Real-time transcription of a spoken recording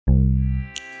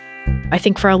I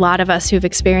think for a lot of us who've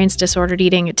experienced disordered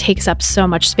eating, it takes up so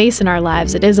much space in our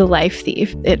lives. It is a life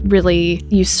thief. It really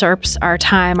usurps our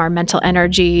time, our mental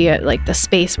energy, like the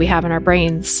space we have in our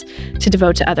brains to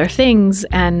devote to other things.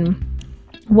 And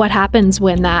what happens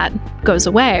when that goes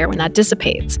away or when that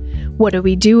dissipates? What do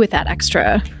we do with that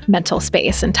extra mental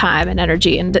space and time and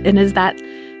energy? And is that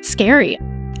scary?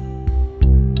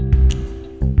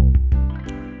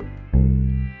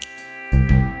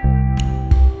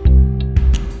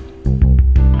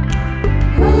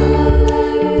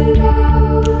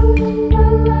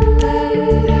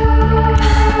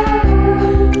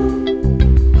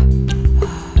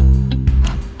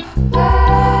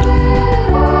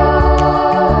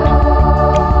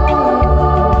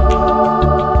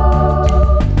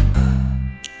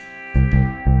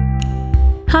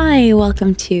 Hi,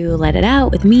 welcome to Let It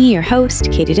Out with me, your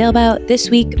host, Katie Dalebout. This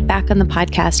week, back on the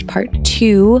podcast, part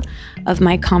 2 of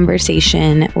my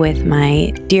conversation with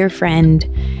my dear friend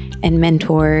and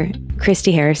mentor,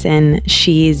 Christy Harrison.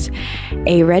 She's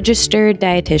a registered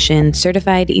dietitian,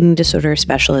 certified eating disorder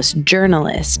specialist,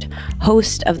 journalist,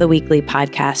 host of the weekly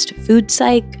podcast Food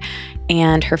Psych,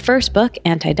 and her first book,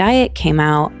 Anti-Diet, came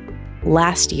out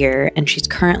last year, and she's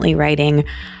currently writing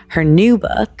her new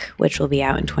book, which will be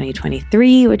out in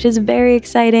 2023, which is very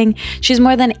exciting. She's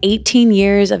more than 18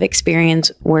 years of experience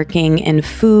working in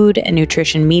food and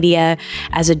nutrition media.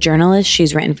 As a journalist,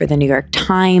 she's written for the New York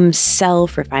Times,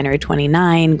 Self,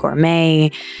 Refinery29, Gourmet,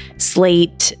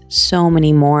 Slate, so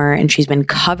many more. And she's been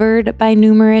covered by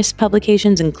numerous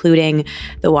publications, including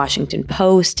The Washington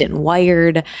Post and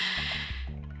Wired.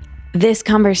 This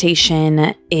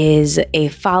conversation is a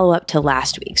follow-up to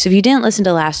last week. So if you didn't listen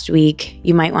to last week,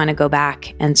 you might want to go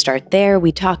back and start there.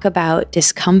 We talk about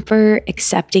discomfort,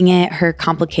 accepting it, her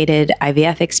complicated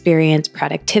IVF experience,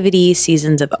 productivity,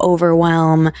 seasons of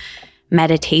overwhelm,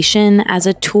 meditation as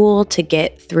a tool to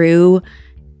get through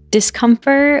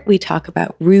discomfort. We talk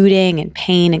about rooting and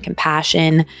pain and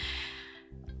compassion.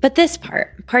 But this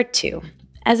part 2,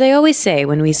 as I always say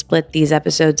when we split these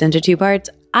episodes into 2 parts,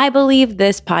 I believe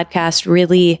this podcast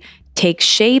really takes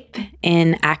shape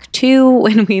in Act 2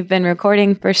 when we've been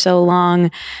recording for so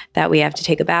long that we have to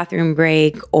take a bathroom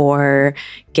break or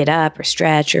get up or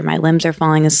stretch or my limbs are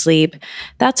falling asleep.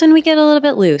 That's when we get a little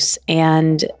bit loose.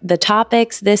 And the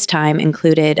topics this time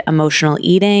included emotional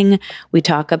eating. We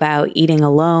talk about eating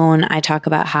alone. I talk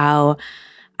about how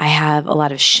I have a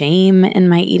lot of shame in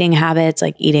my eating habits,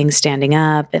 like eating standing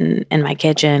up and in my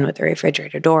kitchen with the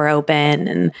refrigerator door open.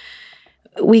 And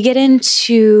we get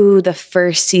into the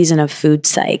first season of Food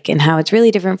Psych and how it's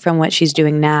really different from what she's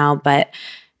doing now. But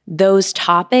those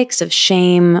topics of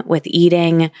shame with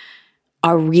eating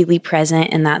are really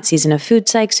present in that season of Food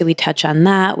Psych. So we touch on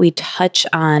that. We touch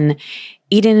on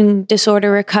eating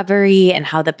disorder recovery and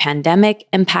how the pandemic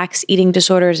impacts eating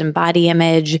disorders and body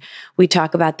image. We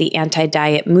talk about the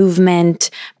anti-diet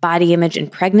movement, body image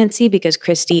and pregnancy, because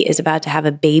Christy is about to have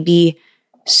a baby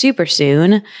super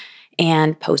soon,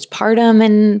 and postpartum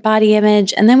and body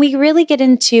image. And then we really get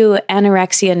into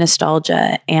anorexia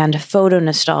nostalgia and photo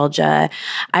nostalgia.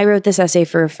 I wrote this essay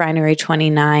for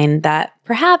Refinery29 that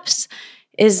perhaps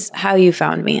is how you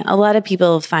found me. A lot of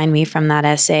people find me from that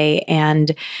essay,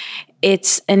 and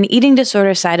it's an eating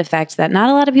disorder side effect that not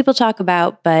a lot of people talk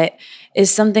about, but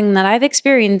is something that I've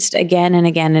experienced again and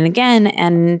again and again,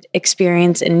 and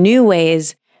experience in new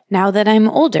ways now that I'm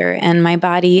older and my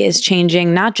body is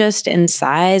changing, not just in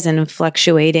size and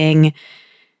fluctuating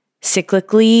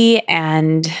cyclically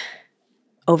and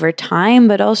over time,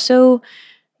 but also,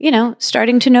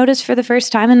 starting to notice for the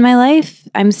first time in my life,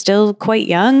 I'm still quite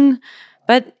young,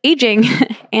 but aging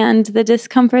and the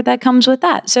discomfort that comes with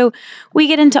that. So we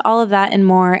get into all of that and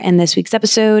more in this week's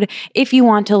episode. If you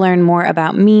want to learn more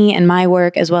about me and my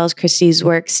work, as well as Christy's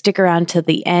work, stick around to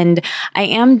the end. I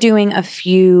am doing a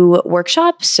few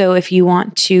workshops. So if you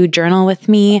want to journal with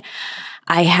me,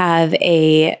 I have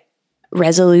a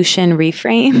resolution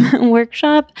reframe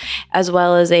workshop, as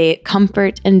well as a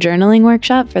comfort and journaling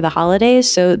workshop for the holidays.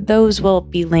 So those will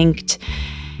be linked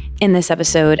in this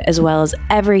episode, as well as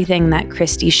everything that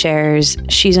Christy shares.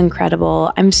 She's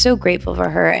incredible. I'm so grateful for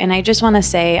her. And I just want to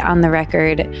say on the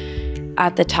record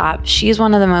at the top, she's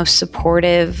one of the most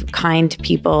supportive, kind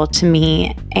people to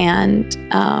me. And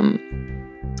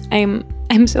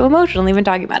I'm so emotional even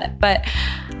talking about it, but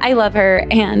I love her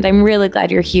and I'm really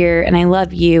glad you're here and I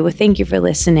love you. Thank you for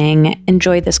listening.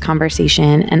 Enjoy this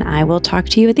conversation and I will talk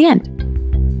to you at the end.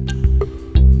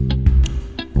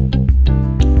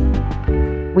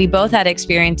 We both had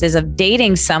experiences of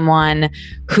dating someone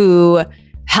who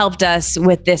helped us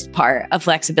with this part of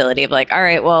flexibility of like, all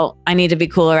right, well, I need to be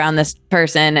cool around this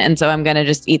person. And so I'm going to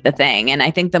just eat the thing. And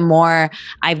I think the more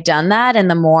I've done that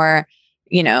and the more,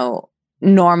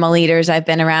 normal eaters I've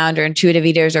been around or intuitive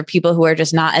eaters or people who are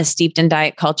just not as steeped in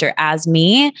diet culture as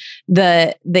me,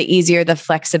 the easier the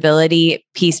flexibility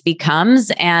piece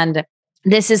becomes. And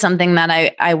this is something that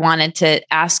I wanted to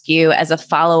ask you as a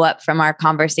follow-up from our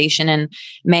conversation in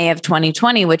May of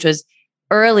 2020, which was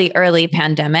early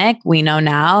pandemic. We know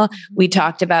now we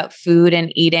talked about food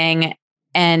and eating.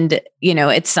 And,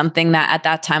 it's something that at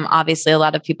that time, obviously a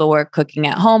lot of people were cooking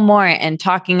at home more and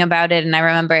talking about it. And I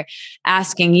remember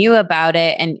asking you about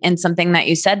it. And something that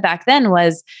you said back then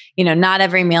was, not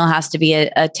every meal has to be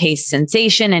a taste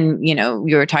sensation. And,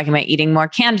 you were talking about eating more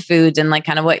canned foods and like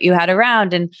kind of what you had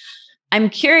around. And I'm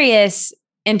curious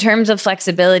in terms of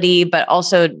flexibility, but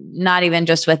also not even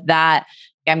just with that.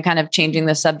 I'm kind of changing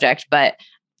the subject, but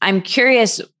I'm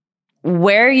curious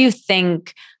where you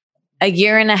think a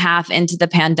year and a half into the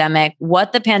pandemic,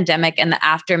 what the pandemic and the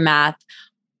aftermath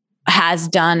has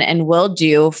done and will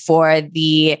do for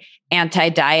the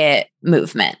anti-diet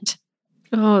movement.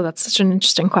 Oh, that's such an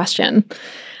interesting question.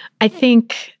 I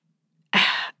think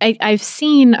I've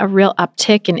seen a real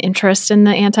uptick in interest in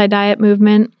the anti-diet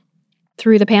movement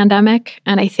through the pandemic.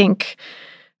 And I think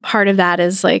part of that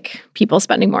is like people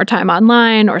spending more time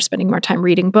online or spending more time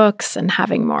reading books and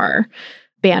having more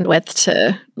bandwidth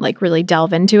to like really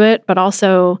delve into it, but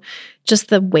also just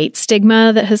the weight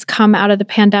stigma that has come out of the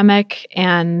pandemic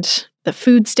and the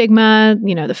food stigma,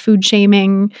 the food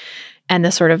shaming and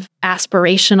the sort of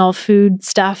aspirational food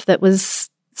stuff that was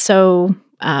so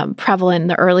prevalent in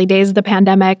the early days of the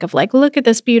pandemic of like, look at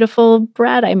this beautiful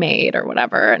bread I made or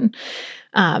whatever. And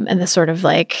the sort of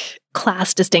like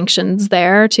class distinctions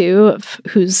there too of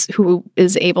who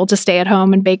is able to stay at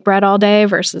home and bake bread all day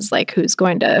versus like who's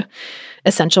going to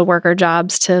essential worker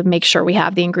jobs to make sure we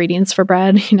have the ingredients for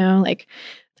bread, like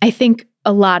I think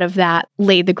a lot of that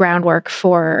laid the groundwork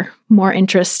for more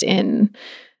interest in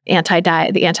the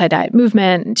anti-diet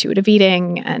movement, intuitive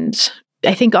eating. And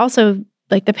I think also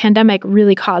like the pandemic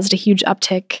really caused a huge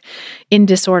uptick in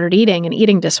disordered eating and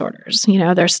eating disorders.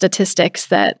 There's statistics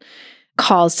that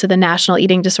calls to the National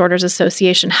Eating Disorders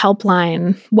Association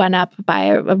helpline went up by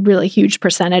a really huge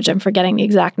percentage. I'm forgetting the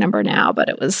exact number now, but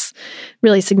it was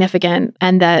really significant.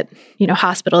 And that,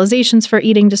 hospitalizations for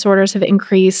eating disorders have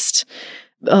increased.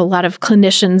 A lot of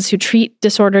clinicians who treat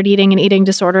disordered eating and eating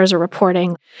disorders are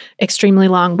reporting extremely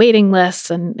long waiting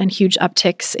lists and huge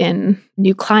upticks in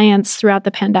new clients throughout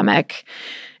the pandemic.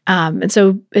 And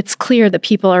so it's clear that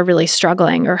people are really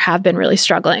struggling or have been really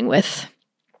struggling with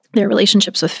their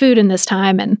relationships with food in this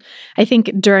time. And I think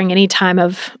during any time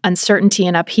of uncertainty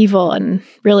and upheaval and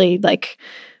really like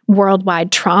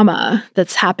worldwide trauma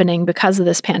that's happening because of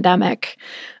this pandemic,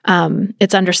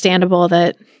 it's understandable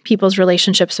that people's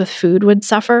relationships with food would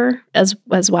suffer as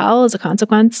well as a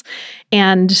consequence.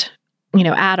 And,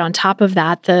 add on top of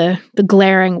that, the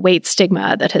glaring weight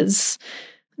stigma that has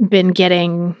been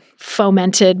getting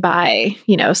fomented by,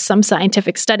 some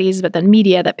scientific studies, but then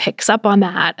media that picks up on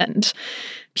that and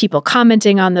people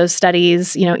commenting on those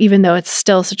studies, even though it's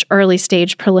still such early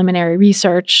stage preliminary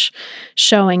research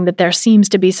showing that there seems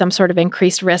to be some sort of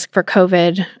increased risk for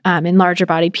COVID in larger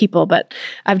body people. But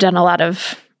I've done a lot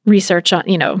of research on,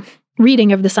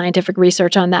 reading of the scientific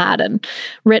research on that and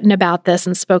written about this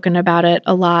and spoken about it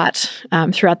a lot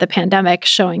throughout the pandemic,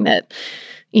 showing that,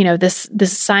 this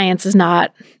science is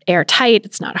not airtight,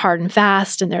 it's not hard and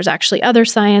fast. And there's actually other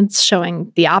science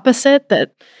showing the opposite,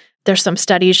 that there's some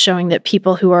studies showing that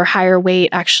people who are higher weight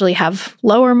actually have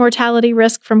lower mortality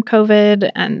risk from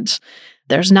COVID, and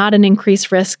there's not an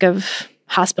increased risk of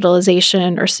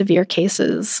hospitalization or severe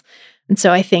cases. And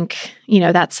so I think,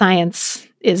 that science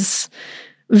is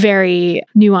very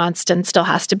nuanced and still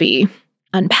has to be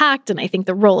unpacked. And I think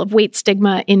the role of weight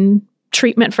stigma in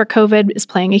treatment for COVID is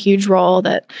playing a huge role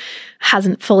that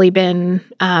hasn't fully been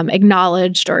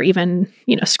acknowledged or even,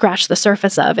 scratched the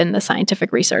surface of in the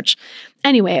scientific research.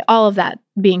 Anyway, all of that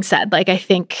being said, I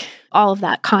think all of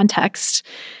that context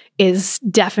is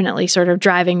definitely sort of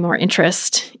driving more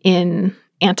interest in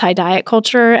anti-diet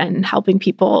culture and helping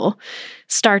people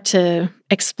start to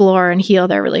explore and heal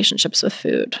their relationships with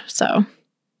food. So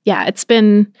yeah, it's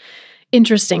been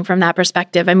interesting from that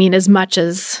perspective. I mean, as much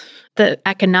as the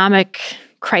economic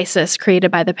crisis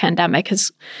created by the pandemic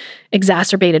has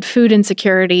exacerbated food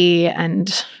insecurity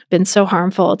and been so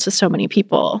harmful to so many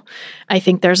people, I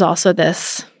think there's also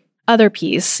this other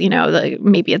piece,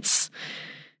 maybe it's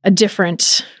a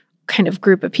different kind of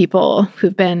group of people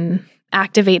who've been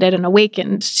activated and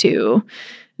awakened to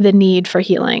the need for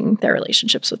healing their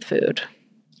relationships with food.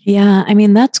 Yeah, I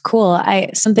mean, that's cool.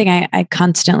 Something I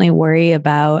constantly worry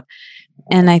about.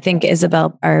 And I think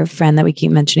Isabel, our friend that we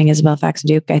keep mentioning, Isabel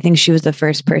Faxon-Duke, I think she was the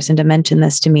first person to mention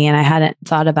this to me, and I hadn't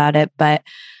thought about it, but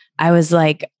I was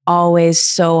like always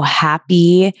so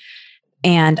happy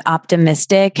and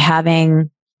optimistic having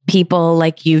people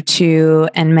like you two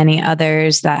and many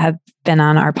others that have been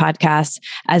on our podcast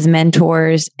as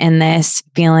mentors in this,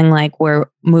 feeling like we're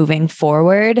moving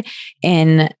forward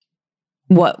in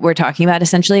what we're talking about,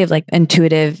 essentially, of like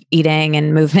intuitive eating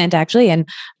and movement, actually, and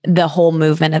the whole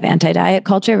movement of anti-diet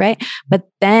culture, right? But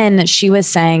then she was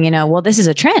saying, well, this is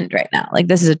a trend right now. Like,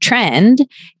 this is a trend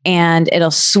and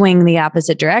it'll swing the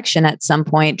opposite direction at some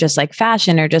point, just like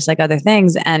fashion or just like other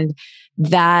things. And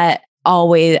I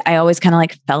always kind of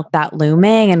like felt that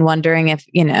looming and wondering if,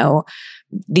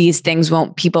 these things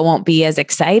people won't be as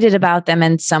excited about them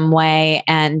in some way.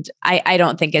 And I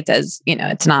don't think it's as,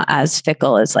 it's not as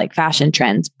fickle as like fashion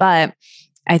trends, but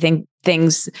I think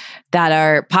things that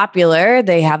are popular,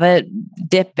 they have a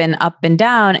dip and up and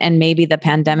down, and maybe the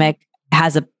pandemic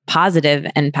has a positive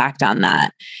impact on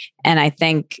that. And I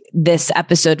think this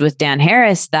episode with Dan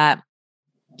Harris that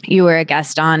you were a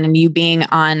guest on, and you being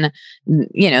on,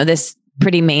 this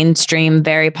pretty mainstream,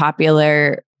 very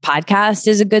popular podcast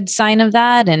is a good sign of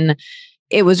that. And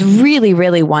it was really,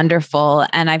 really wonderful.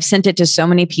 And I've sent it to so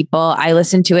many people. I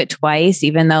listened to it twice,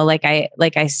 even though like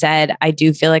I said, I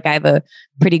do feel like I have a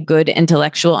pretty good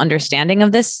intellectual understanding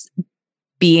of this,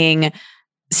 being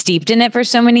steeped in it for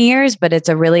so many years, but it's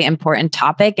a really important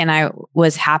topic. And I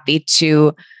was happy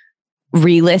to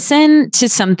re-listen to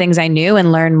some things I knew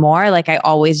and learn more, like I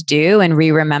always do, and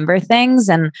remember things.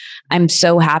 And I'm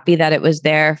so happy that it was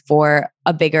there for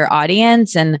a bigger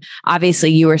audience. And obviously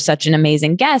you were such an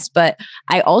amazing guest, but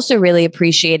I also really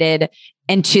appreciated,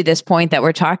 and to this point that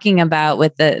we're talking about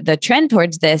with the trend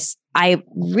towards this, I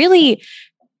really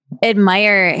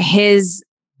admire his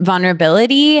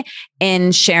vulnerability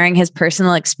in sharing his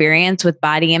personal experience with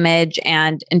body image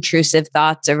and intrusive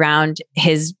thoughts around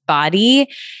his body.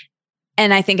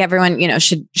 And I think everyone,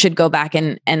 should go back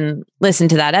and listen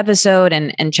to that episode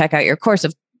and check out your course,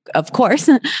 of course.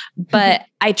 But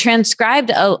I transcribed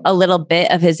a little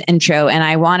bit of his intro, and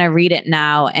I want to read it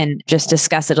now and just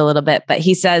discuss it a little bit. But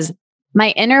he says,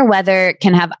 "My inner weather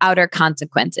can have outer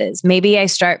consequences. Maybe I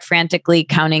start frantically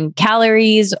counting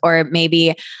calories, or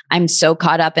maybe I'm so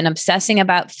caught up in obsessing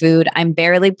about food, I'm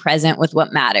barely present with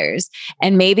what matters.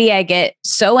 And maybe I get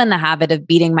so in the habit of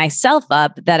beating myself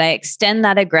up that I extend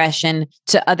that aggression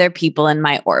to other people in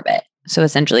my orbit." So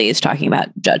essentially, he's talking about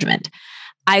judgment.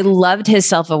 I loved his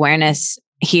self-awareness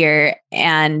here.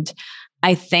 And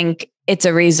I think it's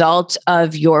a result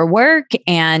of your work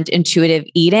and intuitive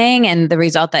eating, and the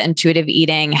result that intuitive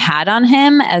eating had on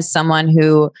him as someone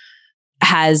who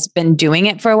has been doing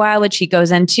it for a while, which he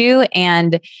goes into.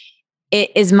 And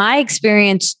it is my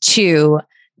experience too,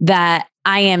 that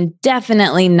I am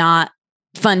definitely not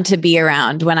fun to be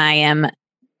around when I am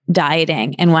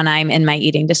dieting and when I'm in my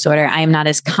eating disorder. I am not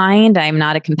as kind. I'm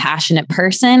not a compassionate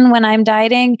person when I'm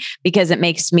dieting, because it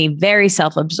makes me very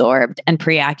self-absorbed and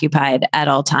preoccupied at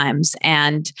all times.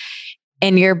 And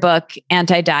in your book,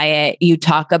 Anti-Diet, you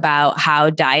talk about how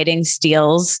dieting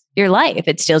steals your life.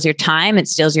 It steals your time. It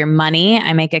steals your money.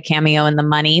 I make a cameo in the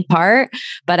money part,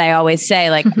 but I always say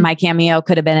like my cameo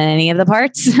could have been in any of the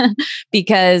parts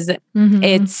because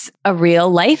it's a real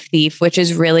life thief, which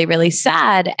is really, really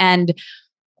sad. And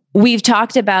we've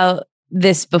talked about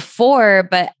this before,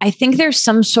 but I think there's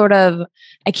some sort of,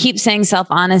 I keep saying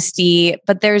self-honesty,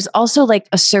 but there's also like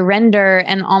a surrender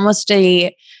and almost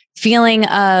a feeling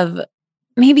of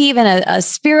maybe even a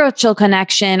spiritual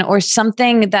connection, or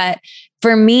something that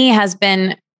for me has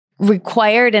been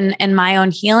required in my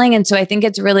own healing. And so I think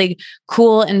it's really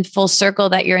cool and full circle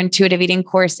that your intuitive eating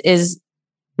course is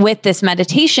with this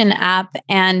meditation app.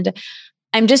 And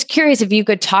I'm just curious if you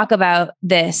could talk about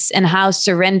this and how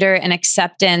surrender and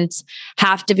acceptance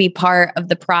have to be part of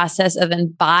the process of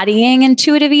embodying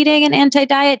intuitive eating and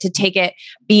anti-diet to take it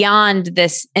beyond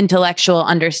this intellectual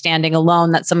understanding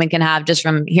alone that someone can have just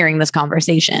from hearing this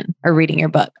conversation or reading your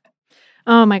book.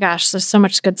 Oh my gosh, there's so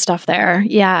much good stuff there.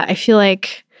 Yeah, I feel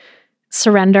like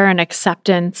surrender and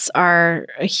acceptance are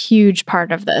a huge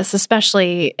part of this,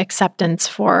 especially acceptance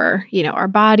for, our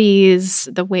bodies,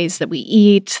 the ways that we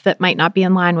eat that might not be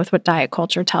in line with what diet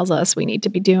culture tells us we need to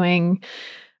be doing.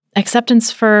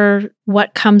 Acceptance for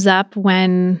what comes up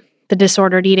when the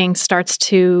disordered eating starts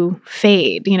to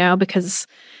fade, because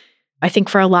I think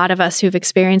for a lot of us who've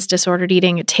experienced disordered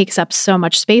eating, it takes up so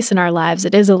much space in our lives.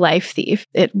 It is a life thief.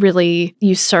 It really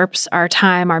usurps our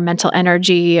time, our mental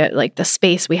energy, like the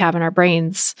space we have in our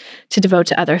brains to devote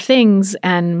to other things.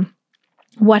 And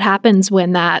what happens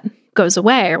when that goes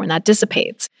away or when that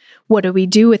dissipates? What do we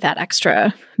do with that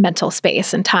extra mental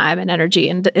space and time and energy?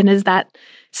 And is that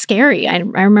scary? I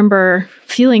remember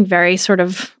feeling very sort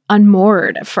of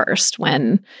unmoored at first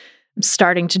when I'm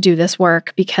starting to do this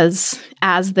work, because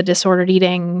as the disordered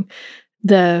eating,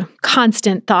 the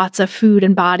constant thoughts of food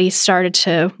and body started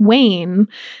to wane,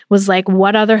 was like,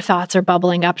 what other thoughts are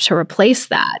bubbling up to replace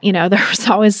that? There was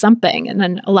always something. And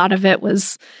then a lot of it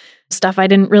was stuff I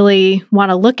didn't really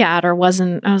want to look at I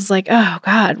was like, oh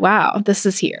God, wow, this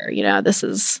is here. This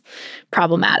is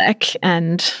problematic.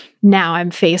 And now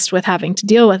I'm faced with having to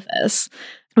deal with this,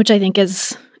 which I think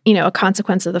is, a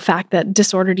consequence of the fact that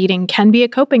disordered eating can be a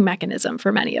coping mechanism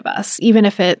for many of us, even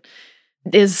if it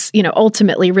is,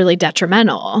 ultimately really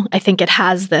detrimental. I think it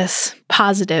has this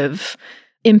positive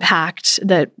impact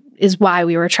that is why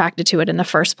we were attracted to it in the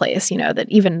first place. That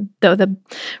even though the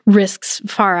risks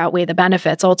far outweigh the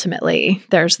benefits, ultimately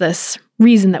there's this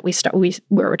reason that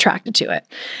we're attracted to it.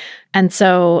 And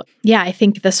so, yeah, I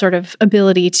think the sort of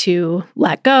ability to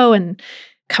let go, and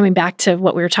coming back to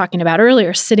what we were talking about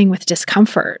earlier, sitting with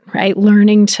discomfort, right?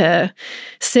 Learning to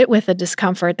sit with the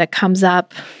discomfort that comes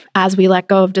up as we let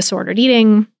go of disordered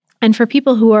eating. And for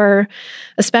people who are,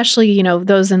 especially,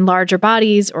 those in larger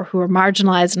bodies or who are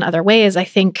marginalized in other ways, I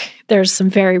think there's some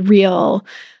very real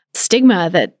stigma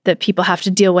that people have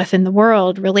to deal with in the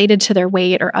world related to their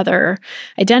weight or other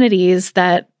identities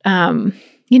that,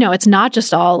 it's not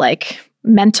just all like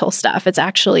mental stuff. It's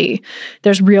actually,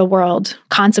 there's real world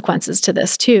consequences to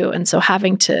this too. And so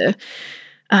having to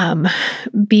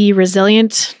be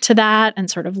resilient to that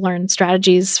and sort of learn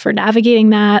strategies for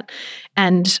navigating that,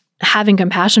 and having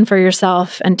compassion for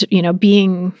yourself, and,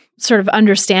 being sort of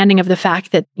understanding of the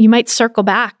fact that you might circle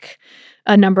back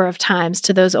a number of times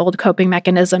to those old coping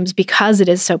mechanisms because it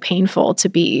is so painful to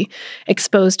be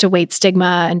exposed to weight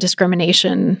stigma and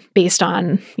discrimination based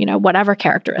on, whatever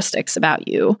characteristics about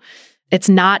you. It's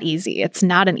not easy. It's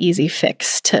not an easy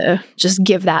fix to just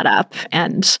give that up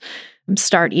and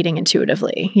start eating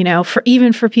intuitively,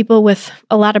 for people with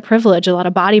a lot of privilege, a lot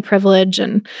of body privilege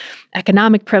and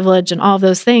economic privilege and all of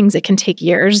those things, it can take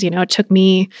years. It took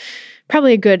me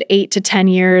probably a good 8 to 10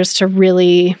 years to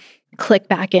really click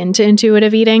back into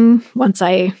intuitive eating once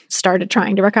I started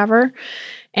trying to recover.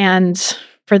 And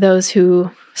for those who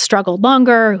struggled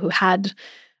longer, who had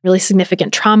really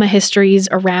significant trauma histories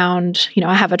around,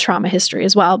 I have a trauma history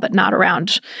as well, but not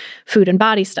around food and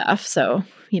body stuff. So,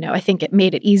 I think it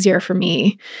made it easier for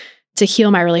me to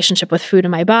heal my relationship with food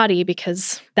and my body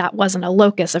because that wasn't a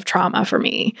locus of trauma for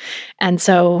me. And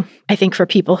so I think for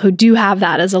people who do have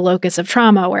that as a locus of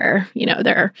trauma where,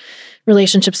 their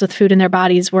relationships with food and their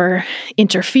bodies were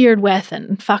interfered with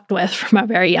and fucked with from a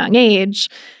very young age,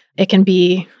 it can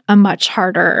be a much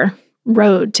harder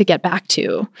road to get back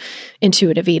to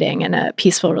intuitive eating and a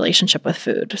peaceful relationship with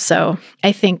food. So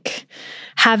I think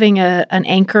having an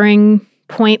anchoring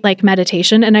point like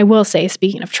meditation, and I will say,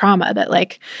 speaking of trauma, that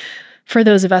like for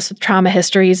those of us with trauma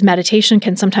histories, meditation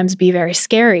can sometimes be very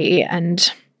scary,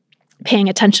 and paying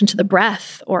attention to the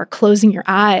breath or closing your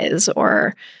eyes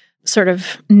or sort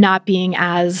of not being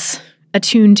as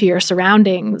attuned to your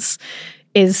surroundings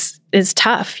is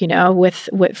tough,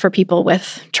 for people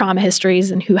with trauma histories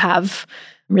and who have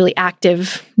really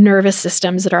active nervous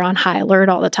systems that are on high alert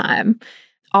all the time.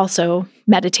 Also,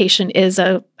 meditation is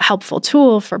a helpful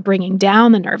tool for bringing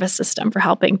down the nervous system, for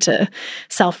helping to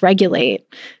self-regulate.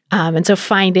 And so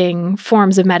finding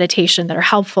forms of meditation that are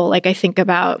helpful, like I think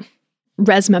about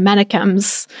Resmaa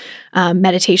Menakem's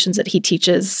meditations that he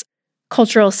teaches.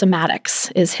 Cultural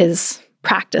somatics is his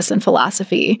practice and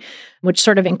philosophy, which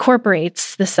sort of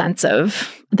incorporates the sense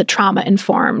of the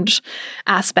trauma-informed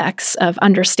aspects of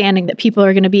understanding that people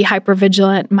are going to be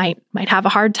hypervigilant, might have a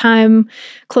hard time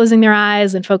closing their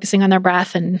eyes and focusing on their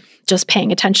breath, and just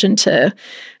paying attention to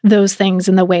those things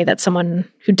in the way that someone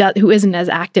who isn't as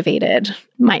activated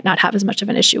might not have as much of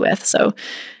an issue with. So,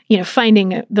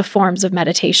 finding the forms of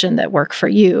meditation that work for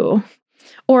you,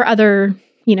 or other,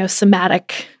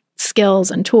 somatic skills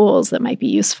and tools that might be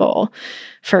useful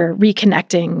for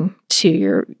reconnecting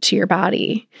to your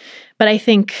body. But I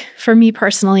think for me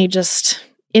personally, just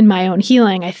in my own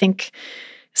healing, I think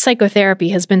psychotherapy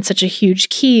has been such a huge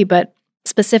key, but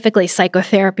specifically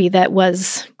psychotherapy that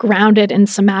was grounded in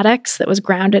somatics, that was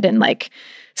grounded in like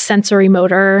sensory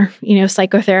motor,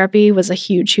 psychotherapy was a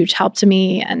huge, huge help to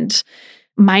me. And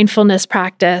mindfulness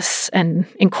practice and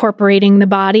incorporating the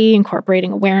body,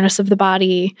 incorporating awareness of the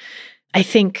body. I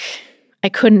think I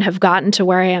couldn't have gotten to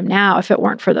where I am now if it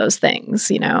weren't for those things,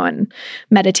 and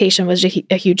meditation was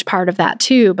a huge part of that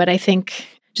too. But I think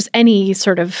just any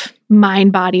sort of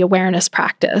mind-body awareness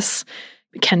practice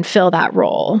can fill that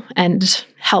role and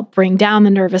help bring down the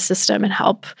nervous system and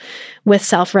help with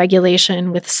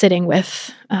self-regulation, with sitting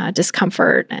with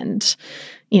discomfort and,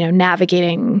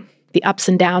 navigating the ups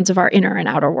and downs of our inner and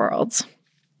outer worlds.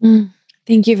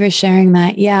 Thank you for sharing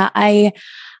that. Yeah,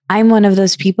 I'm one of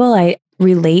those people. I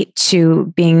relate to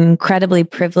being incredibly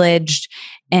privileged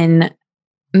in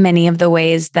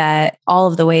all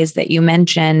of the ways that you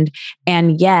mentioned,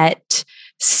 and yet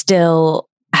still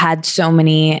had so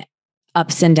many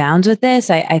ups and downs with this.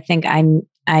 I think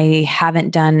I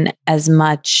haven't done as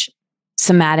much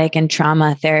somatic and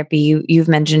trauma therapy. You've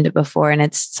mentioned it before, and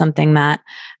it's something that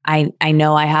I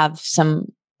know I have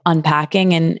some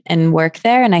unpacking and work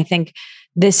there. And I think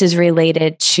this is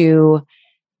related to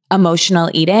emotional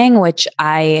eating, which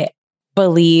I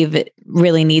believe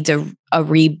really needs a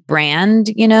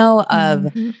rebrand,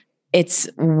 of it's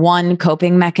one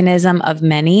coping mechanism of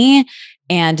many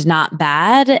and not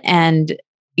bad. And,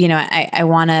 I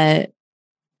want to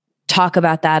talk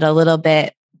about that a little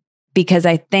bit, because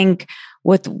I think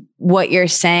with what you're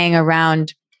saying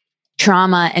around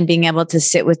trauma and being able to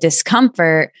sit with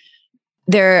discomfort,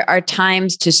 there are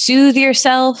times to soothe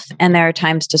yourself and there are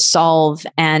times to solve.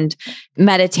 And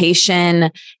meditation,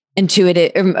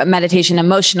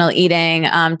 emotional eating,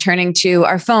 turning to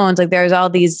our phones, like there's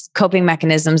all these coping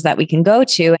mechanisms that we can go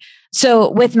to.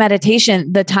 So with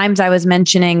meditation, the times I was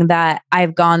mentioning that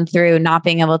I've gone through not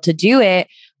being able to do it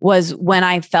was when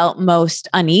I felt most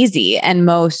uneasy and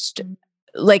most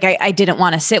like I didn't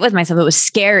want to sit with myself. It was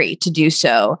scary to do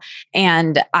so.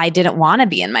 And I didn't want to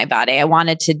be in my body. I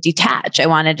wanted to detach. I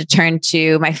wanted to turn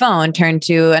to my phone, turn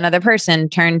to another person,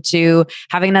 turn to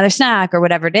having another snack or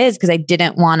whatever it is, because I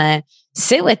didn't want to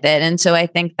sit with it. And so I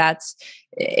think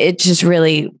it's just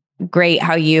really great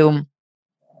how you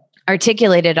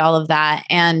articulated all of that.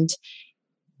 And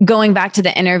going back to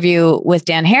the interview with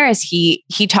Dan Harris, he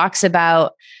talks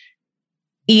about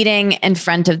eating in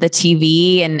front of the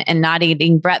TV and not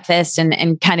eating breakfast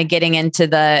and kind of getting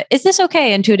into is this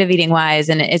okay intuitive eating wise?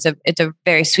 And it's a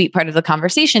very sweet part of the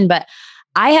conversation. But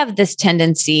I have this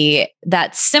tendency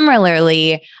that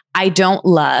similarly, I don't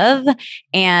love,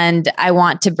 and I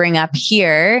want to bring up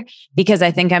here because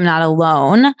I think I'm not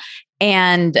alone.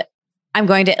 And I'm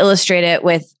going to illustrate it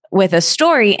with a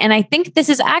story. And I think this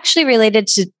is actually related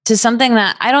to something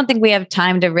that I don't think we have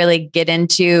time to really get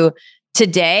into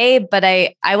today, but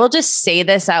I will just say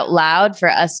this out loud for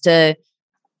us to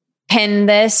pin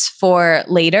this for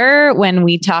later when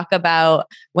we talk about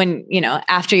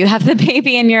after you have the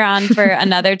baby and you're on for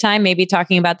another time, maybe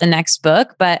talking about the next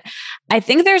book. But I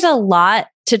think there's a lot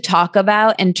to talk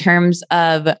about in terms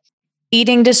of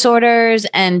eating disorders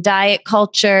and diet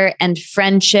culture and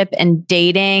friendship and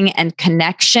dating and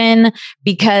connection,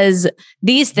 because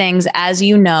these things, as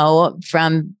you know,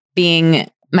 from being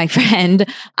my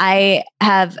friend, I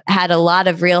have had a lot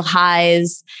of real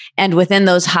highs. And within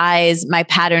those highs, my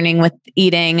patterning with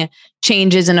eating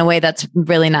changes in a way that's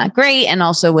really not great. And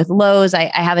also with lows,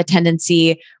 I have a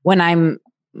tendency when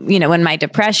when my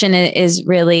depression is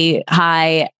really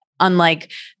high,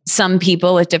 unlike some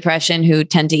people with depression who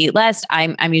tend to eat less,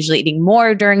 I'm usually eating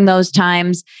more during those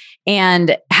times.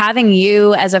 And having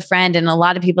you as a friend and a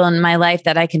lot of people in my life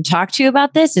that I can talk to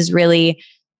about this is really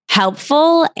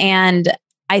helpful. And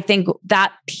I think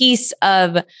that piece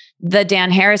of the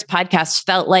Dan Harris podcast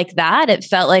felt like that. It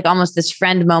felt like almost this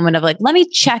friend moment of like, let me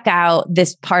check out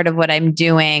this part of what I'm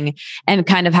doing and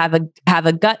kind of have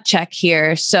a gut check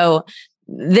here. So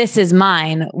this is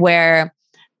mine, where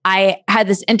I had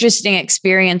this interesting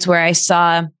experience where I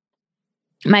saw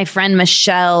my friend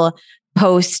Michelle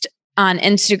post on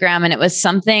Instagram, and it was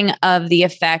something of the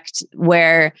effect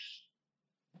where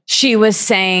she was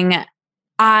saying,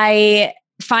 I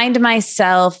find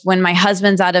myself when my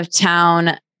husband's out of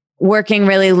town working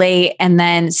really late and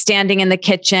then standing in the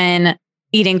kitchen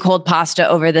eating cold pasta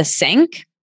over the sink.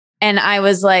 And I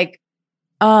was like,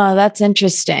 oh, that's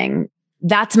interesting.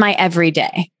 That's my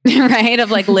everyday, right? Of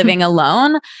like living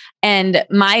alone. And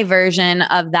my version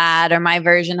of that, or my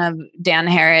version of Dan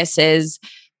Harris is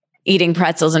eating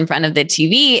pretzels in front of the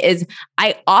TV, is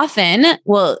I often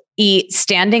will eat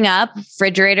standing up,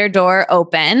 refrigerator door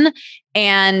open.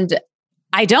 And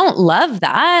I don't love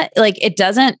that. Like, it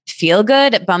doesn't feel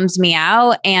good. It bums me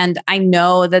out. And I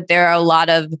know that there are a lot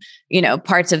of,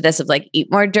 parts of this of like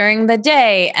eat more during the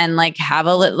day and like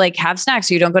have snacks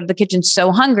so you don't go to the kitchen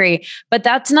so hungry, but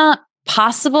that's not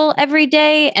possible every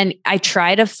day. And I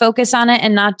try to focus on it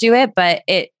and not do it, but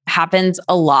it happens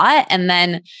a lot. And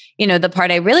then, the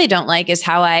part I really don't like is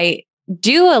how I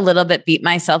do a little bit beat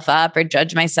myself up or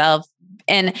judge myself.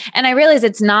 And I realize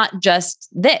it's not just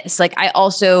this. Like, I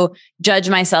also judge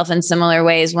myself in similar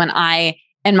ways when I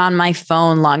am on my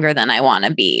phone longer than I want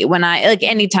to be when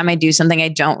anytime I do something I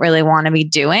don't really want to be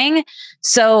doing.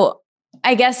 So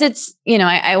I guess it's,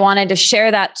 I wanted to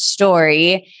share that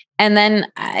story and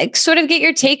then sort of get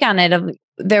your take on it.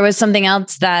 There was something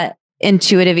else that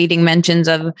intuitive eating mentions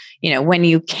of, when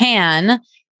you can,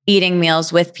 eating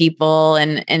meals with people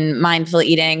and mindful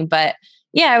eating. But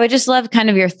yeah, I would just love kind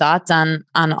of your thoughts on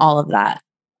all of that.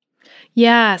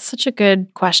 Yeah, such a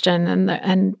good question.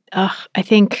 And I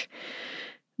think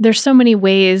there's so many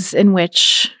ways in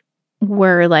which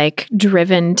we're like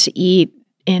driven to eat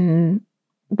in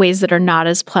ways that are not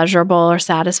as pleasurable or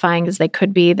satisfying as they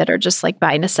could be, that are just like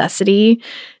by necessity,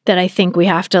 that I think we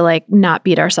have to like not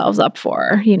beat ourselves up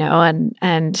for,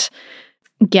 and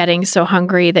getting so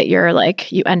hungry that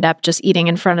you end up just eating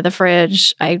in front of the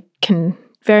fridge. I can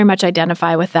very much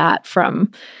identify with that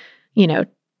from,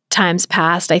 times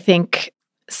past. I think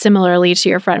similarly to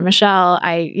your friend Michelle,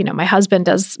 my husband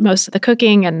does most of the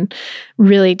cooking and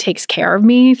really takes care of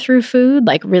me through food,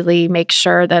 like really makes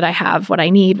sure that I have what I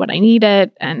need when I need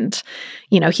it. And,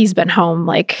 he's been home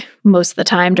like most of the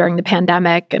time during the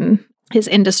pandemic, and his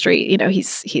industry,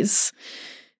 he's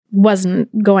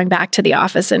wasn't going back to the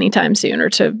office anytime soon, or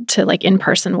to like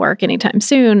in-person work anytime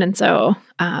soon. And so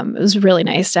it was really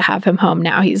nice to have him home.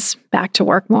 Now he's back to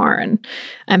work more and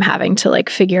I'm having to like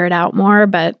figure it out more.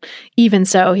 But even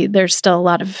so, there's still a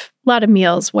lot of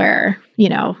meals where,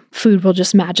 food will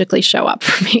just magically show up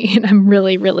for me. And I'm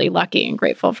really, really lucky and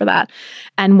grateful for that.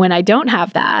 And when I don't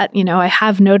have that, I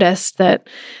have noticed that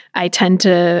I tend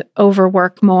to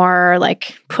overwork more,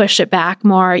 like push it back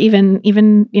more, even,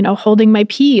 holding my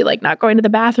pee, like not going to the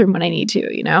bathroom when I need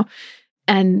to,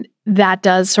 and that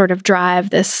does sort of drive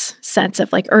this sense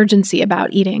of like urgency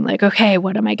about eating. Like, okay,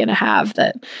 what am I going to have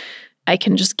that I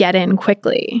can just get in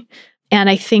quickly? And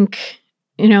I think,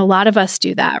 a lot of us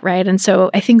do that, right? And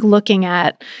so I think looking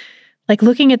at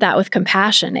that with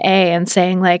compassion, and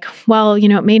saying like, well,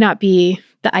 it may not be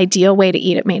the ideal way to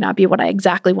eat. It may not be what I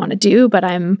exactly want to do, but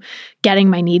I'm getting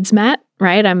my needs met,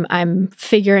 right? I'm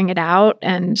figuring it out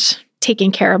and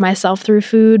taking care of myself through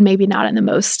food, maybe not in the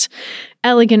most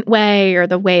elegant way or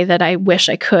the way that I wish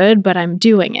I could, but I'm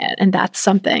doing it. And that's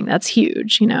something that's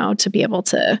huge, to be able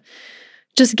to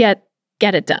just get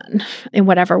it done in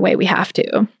whatever way we have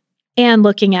to. And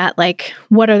looking at like,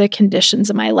 what are the conditions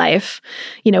in my life,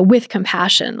 with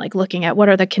compassion, like looking at what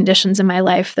are the conditions in my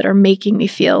life that are making me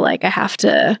feel like I have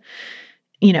to,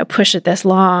 push it this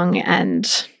long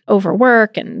and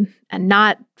overwork and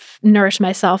not nourish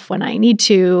myself when I need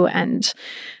to. And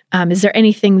is there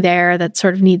anything there that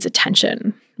sort of needs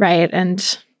attention, right?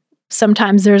 And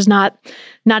sometimes there's not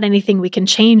anything we can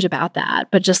change about that,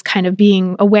 but just kind of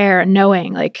being aware and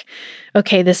knowing like,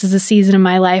 okay, this is a season in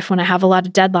my life when I have a lot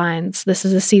of deadlines. This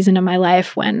is a season in my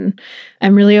life when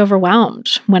I'm really overwhelmed,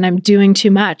 when I'm doing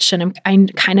too much. And I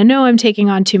kind of know I'm taking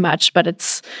on too much, but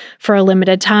it's for a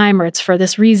limited time, or it's for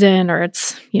this reason, or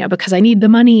it's, because I need the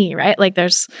money, right? Like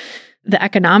there's the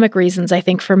economic reasons, I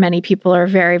think for many people are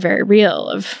very, very real,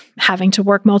 of having to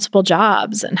work multiple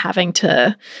jobs and having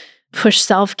to push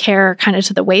self-care kind of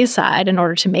to the wayside in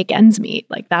order to make ends meet.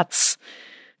 Like that's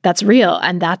real.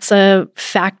 And that's a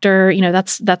factor,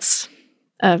 that's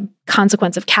a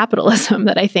consequence of capitalism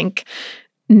that I think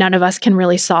none of us can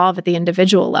really solve at the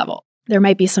individual level. There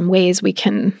might be some ways we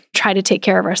can try to take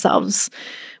care of ourselves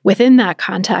within that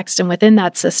context and within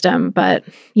that system. But,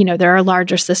 there are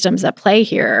larger systems at play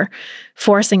here,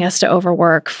 forcing us to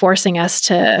overwork, forcing us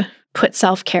to put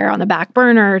self-care on the back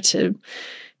burner, to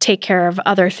take care of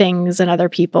other things and other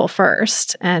people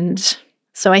first. And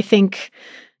so I think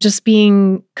just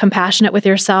being compassionate with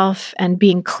yourself and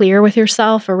being clear with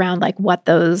yourself around like what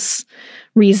those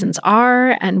reasons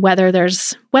are, and whether there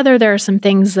are some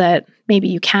things that maybe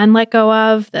you can let go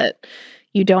of that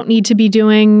you don't need to be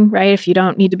doing, right? If you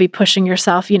don't need to be pushing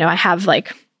yourself, I have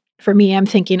like, for me, I'm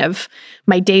thinking of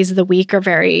my days of the week are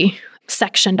very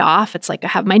sectioned off. It's like I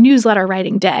have my newsletter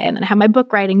writing day, and then I have my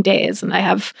book writing days, and I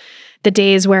have the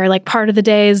days where like part of the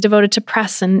day is devoted to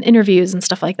press and interviews and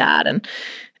stuff like that. And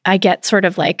I get sort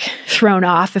of like thrown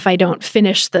off if I don't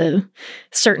finish the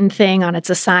certain thing on its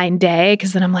assigned day,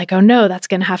 because then I'm like, oh no, that's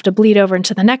going to have to bleed over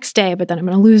into the next day, but then I'm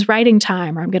going to lose writing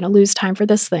time, or I'm going to lose time for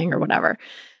this thing or whatever.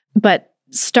 But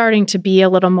starting to be a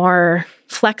little more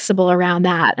flexible around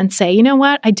that and say, you know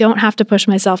what, I don't have to push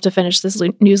myself to finish this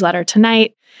newsletter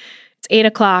tonight. It's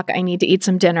 8:00. I need to eat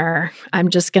some dinner. I'm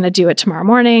just going to do it tomorrow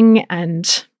morning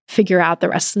and figure out the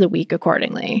rest of the week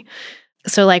accordingly.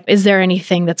 So like, is there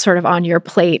anything that's sort of on your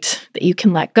plate that you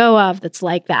can let go of that's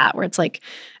like that, where it's like,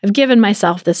 I've given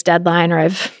myself this deadline, or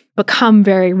I've become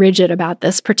very rigid about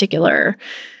this particular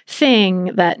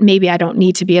thing that maybe I don't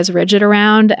need to be as rigid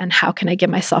around. And how can I give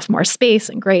myself more space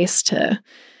and grace to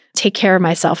take care of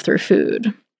myself through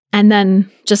food? And then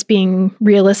just being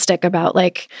realistic about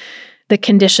like the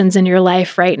conditions in your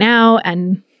life right now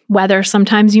and whether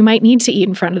sometimes you might need to eat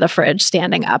in front of the fridge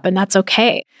standing up, and that's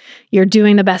okay. You're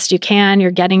doing the best you can.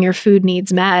 You're getting your food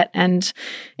needs met. And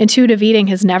intuitive eating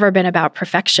has never been about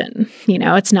perfection.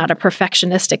 It's not a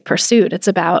perfectionistic pursuit. It's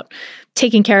about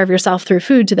taking care of yourself through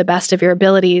food to the best of your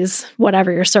abilities,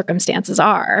 whatever your circumstances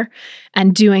are,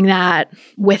 and doing that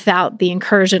without the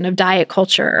incursion of diet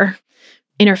culture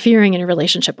interfering in your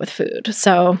relationship with food.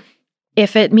 So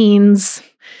if it means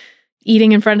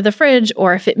eating in front of the fridge,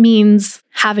 or if it means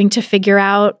having to figure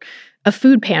out a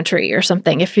food pantry or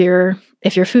something, if you're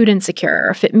food insecure, or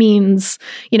if it means,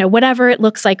 whatever it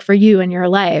looks like for you in your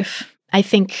life, I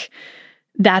think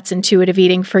that's intuitive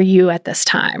eating for you at this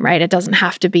time, right? It doesn't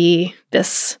have to be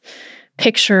this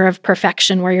picture of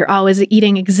perfection where you're always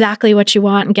eating exactly what you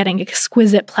want and getting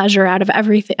exquisite pleasure out of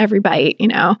every bite,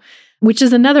 which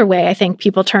is another way I think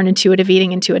people turn intuitive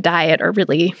eating into a diet, or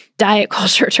really diet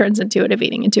culture turns intuitive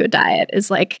eating into a diet,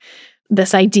 is like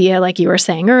this idea, like you were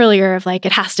saying earlier, of like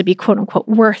it has to be quote unquote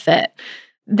worth it.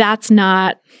 That's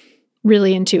not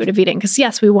really intuitive eating, because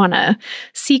yes, we want to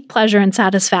seek pleasure and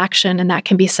satisfaction, and that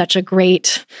can be such a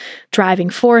great driving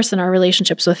force in our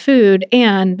relationships with food.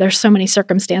 And there's so many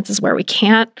circumstances where we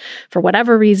can't, for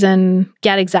whatever reason,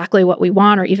 get exactly what we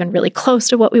want or even really close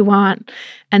to what we want.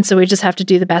 And so we just have to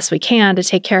do the best we can to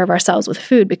take care of ourselves with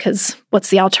food, because what's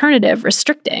the alternative?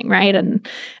 Restricting, right? And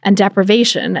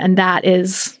deprivation. And that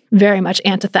is very much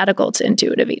antithetical to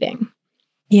intuitive eating.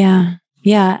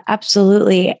 Yeah,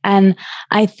 absolutely. And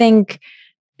I think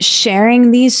sharing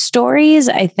these stories,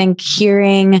 I think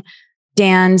hearing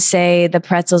Dan say the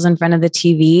pretzels in front of the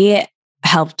TV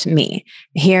helped me.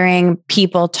 Hearing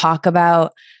people talk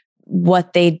about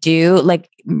what they do, like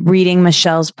reading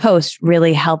Michelle's post,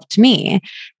 really helped me.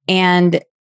 And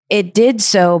it did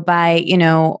so by,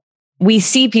 we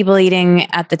see people eating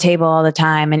at the table all the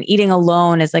time, and eating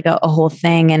alone is like a whole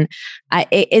thing. And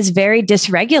it is very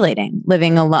dysregulating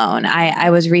living alone.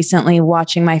 I was recently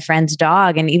watching my friend's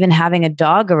dog, and even having a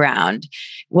dog around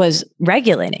was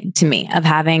regulating to me, of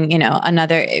having,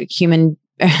 another human,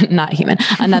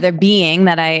 another being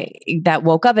that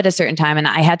woke up at a certain time and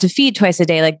I had to feed twice a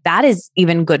day. Like that is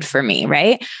even good for me.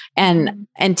 Right. And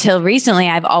until recently,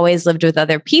 I've always lived with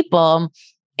other people,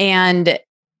 and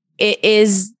it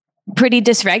is pretty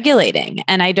dysregulating.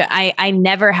 And I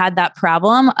never had that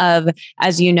problem of,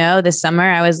 as you know, this summer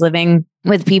I was living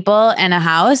with people in a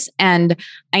house, and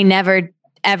I never,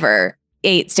 ever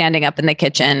ate standing up in the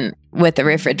kitchen with the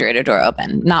refrigerator door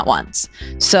open, not once.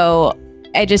 So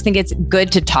I just think it's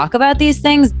good to talk about these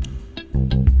things.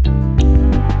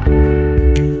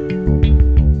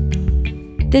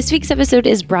 This week's episode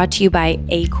is brought to you by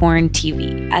Acorn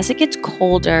TV. As it gets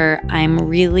colder, I'm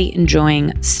really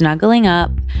enjoying snuggling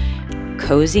up,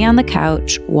 cozy on the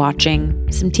couch,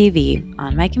 watching some TV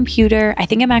on my computer. I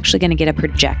think I'm actually going to get a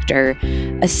projector,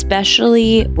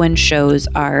 especially when shows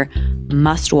are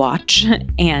must watch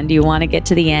and you want to get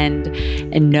to the end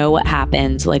and know what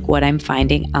happens, like what I'm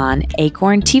finding on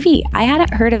Acorn TV. I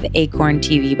hadn't heard of Acorn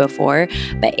TV before,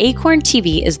 but Acorn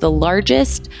TV is the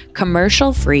largest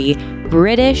commercial-free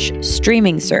British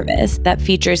streaming service that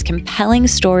features compelling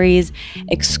stories,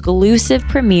 exclusive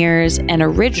premieres, and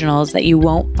originals that you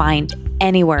won't find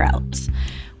anywhere else.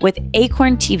 With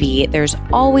Acorn TV, there's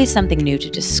always something new to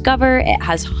discover. It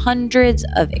has hundreds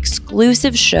of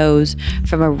exclusive shows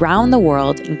from around the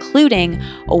world, including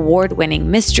award-winning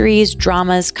mysteries,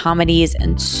 dramas, comedies,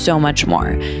 and so much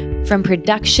more. From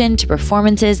production to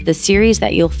performances, the series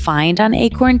that you'll find on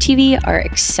Acorn TV are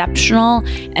exceptional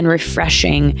and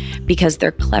refreshing because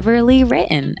they're cleverly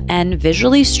written and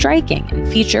visually striking and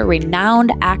feature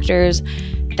renowned actors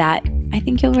that I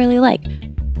think you'll really like.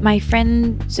 My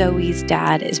friend Zoe's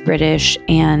dad is British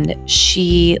and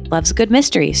she loves a good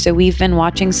mystery. So we've been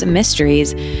watching some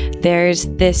mysteries. There's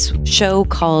this show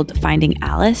called Finding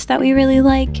Alice that we really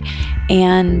like.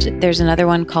 And there's another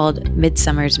one called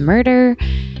Midsummer's Murder.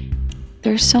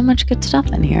 There's so much good stuff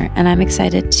in here. And I'm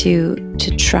excited to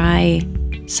try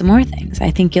some more things.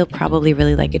 I think you'll probably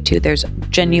really like it too. There's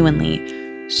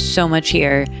genuinely so much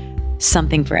here.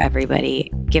 Something for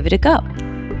everybody. Give it a go.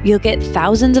 You'll get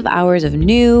thousands of hours of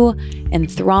new,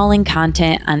 enthralling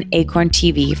content on Acorn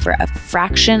TV for a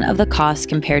fraction of the cost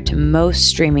compared to most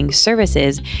streaming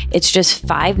services. It's just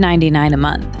 $5.99 a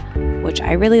month, which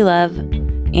I really love.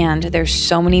 And there's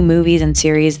so many movies and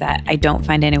series that I don't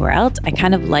find anywhere else. I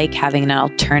kind of like having an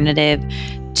alternative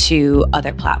to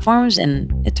other platforms,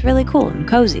 and it's really cool and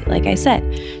cozy. Like I said,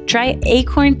 try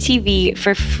Acorn TV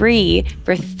for free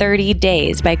for 30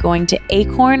 days by going to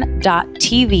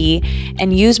acorn.tv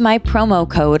and use my promo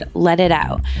code Let It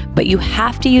Out. But you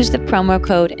have to use the promo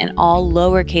code in all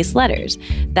lowercase letters.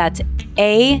 That's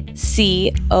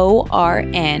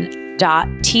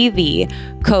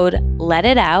ACORN.TV, code Let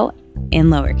It Out in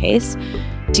lowercase,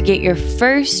 to get your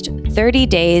first 30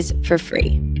 days for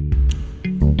free.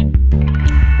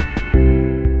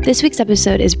 This week's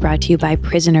episode is brought to you by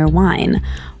Prisoner Wine.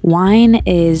 Wine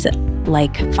is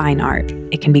like fine art.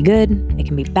 It can be good, it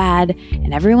can be bad,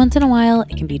 and every once in a while,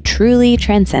 it can be truly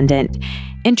transcendent.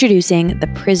 Introducing the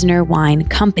Prisoner Wine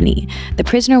Company. The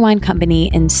Prisoner Wine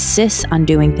Company insists on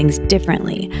doing things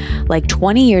differently. Like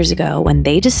 20 years ago, when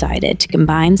they decided to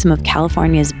combine some of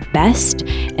California's best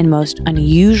and most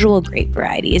unusual grape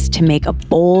varieties to make a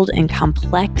bold and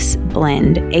complex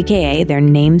blend, aka their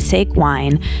namesake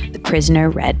wine, the Prisoner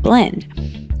Red Blend.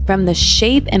 From the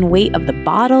shape and weight of the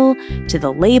bottle to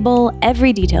the label,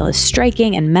 every detail is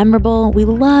striking and memorable. We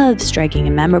love striking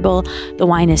and memorable. The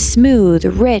wine is smooth,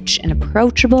 rich, and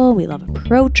approachable. We love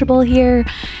approachable here.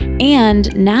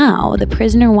 And now the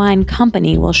Prisoner Wine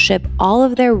Company will ship all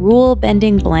of their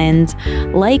rule-bending blends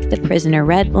like the Prisoner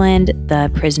Red Blend, the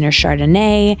Prisoner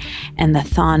Chardonnay, and the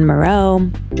Thon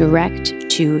Moreau direct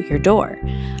to your door.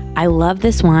 I love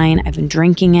this wine. I've been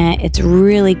drinking it. It's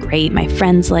really great. My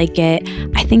friends like it.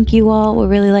 I think you all will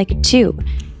really like it too.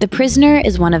 The Prisoner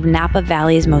is one of Napa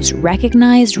Valley's most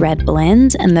recognized red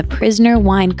blends, and the Prisoner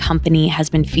Wine Company has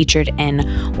been featured in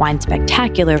Wine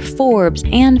Spectacular, Forbes,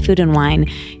 and Food & Wine.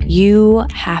 You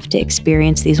have to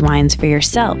experience these wines for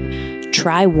yourself.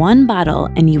 Try one bottle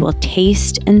and you will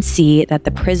taste and see that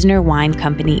the Prisoner Wine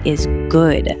Company is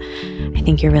good. I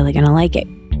think you're really going to like it.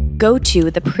 Go to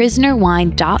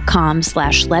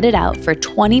theprisonerwine.com/letitout for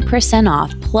 20%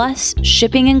 off plus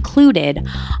shipping included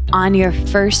on your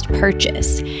first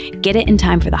purchase. Get it in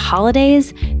time for the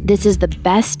holidays. This is the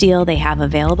best deal they have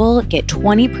available. Get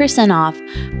 20% off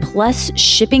plus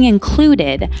shipping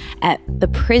included at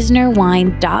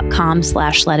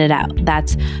theprisonerwine.com/letitout.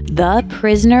 That's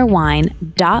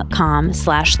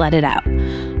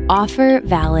theprisonerwine.com/letitout. Offer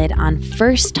valid on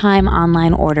first-time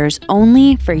online orders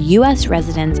only for U.S.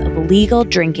 residents of legal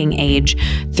drinking age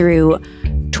through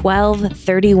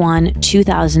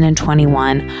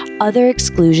 12/31/2021. Other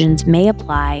exclusions may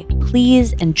apply.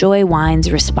 Please enjoy wines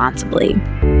responsibly.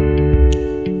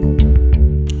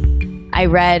 I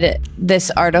read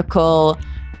this article.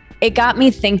 It got me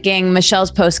thinking,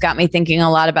 Michelle's post got me thinking a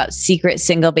lot about secret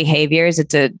single behaviors.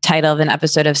 It's a title of an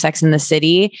episode of Sex and the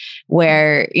City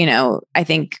where, I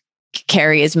think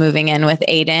Carrie is moving in with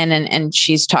Aiden and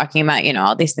she's talking about,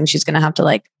 all these things she's going to have to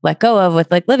let go of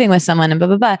with living with someone and blah,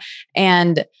 blah, blah.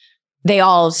 And they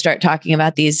all start talking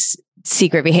about these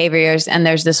secret behaviors. And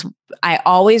there's this, I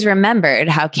always remembered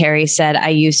how Carrie said, I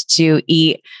used to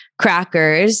eat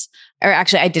crackers, or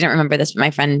actually I didn't remember this, but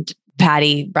my friend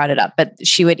Patty brought it up, but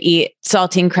she would eat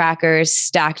saltine crackers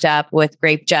stacked up with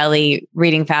grape jelly,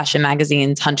 reading fashion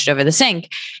magazines hunched over the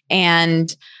sink.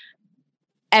 And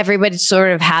everybody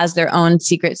sort of has their own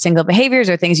secret single behaviors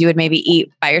or things you would maybe eat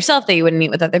by yourself that you wouldn't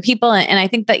eat with other people. And I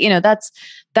think that,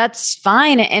 that's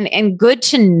fine and good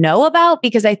to know about,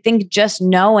 because I think just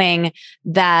knowing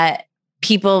that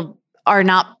people are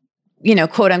not,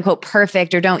 quote unquote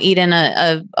perfect or don't eat in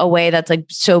a way that's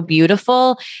so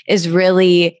beautiful is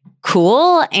really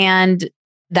cool. And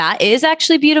that is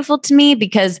actually beautiful to me,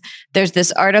 because there's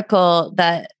this article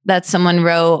that someone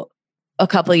wrote a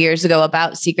couple of years ago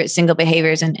about secret single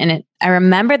behaviors. And I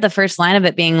remember the first line of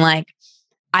it being I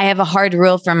have a hard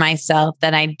rule for myself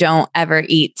that I don't ever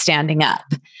eat standing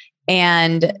up.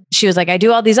 And she was like, I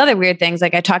do all these other weird things. I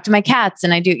talk to my cats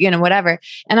and I do, whatever.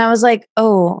 And I was like,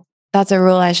 oh, that's a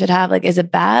rule I should have. Is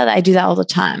it bad? I do that all the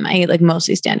time. I eat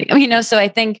mostly standing up, so I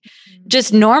think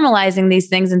just normalizing these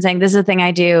things and saying, this is the thing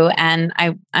I do. And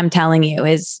I'm telling you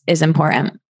is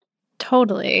important.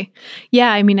 Totally.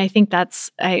 Yeah. I mean, I think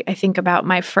I think about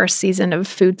my first season of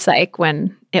Food Psych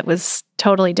when it was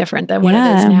totally different than what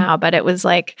it is now. But it was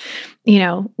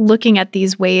looking at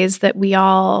these ways that we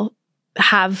all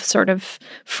have sort of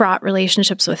fraught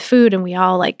relationships with food, and we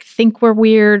all think we're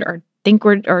weird or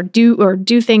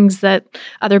do things that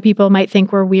other people might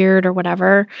think we're weird or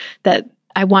whatever, that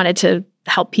I wanted to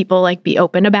help people be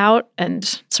open about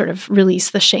and sort of release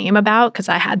the shame about, because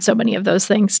I had so many of those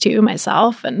things too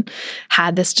myself and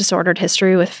had this disordered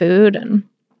history with food. And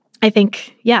I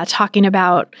think, talking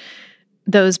about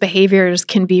those behaviors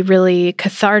can be really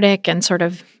cathartic and sort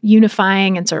of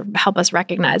unifying and sort of help us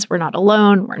recognize we're not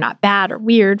alone, we're not bad or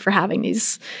weird for having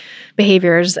these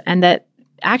behaviors, and that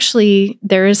actually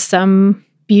there is some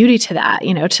beauty to that,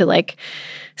 to like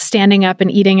standing up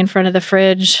and eating in front of the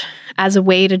fridge as a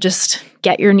way to just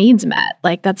get your needs met.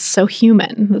 Like that's so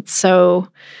human. That's so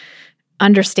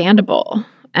understandable.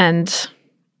 And,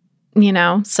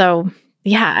 so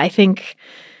yeah, I think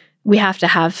we have to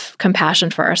have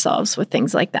compassion for ourselves with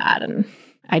things like that. And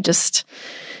I just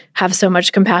have so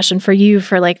much compassion for you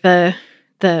for like the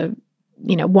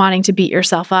wanting to beat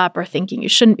yourself up or thinking you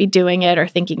shouldn't be doing it or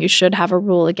thinking you should have a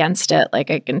rule against it.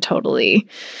 Like I can totally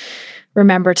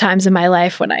remember times in my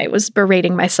life when I was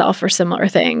berating myself for similar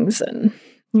things. And,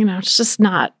 it's just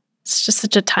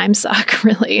such a time suck,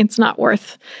 really. It's not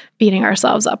worth beating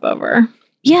ourselves up over.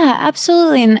 Yeah,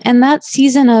 absolutely. And that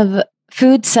season of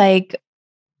food psych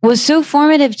was so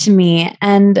formative to me.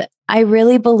 And I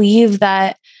really believe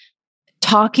that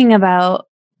talking about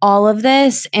all of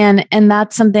this, and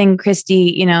that's something,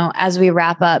 Christy, as we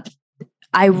wrap up,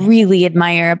 I really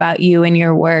admire about you and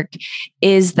your work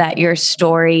is that your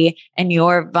story and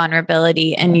your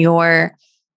vulnerability and your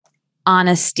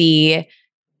honesty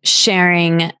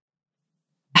sharing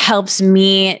helps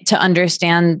me to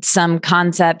understand some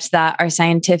concepts that are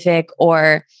scientific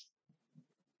or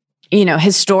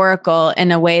historical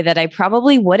in a way that I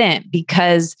probably wouldn't,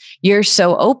 because you're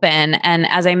so open. And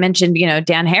as I mentioned,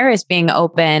 Dan Harris being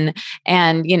open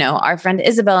and, our friend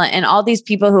Isabel and all these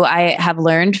people who I have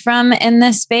learned from in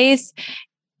this space,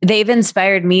 they've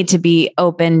inspired me to be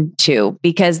open too,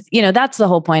 because, that's the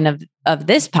whole point of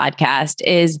this podcast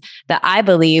is that I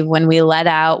believe when we let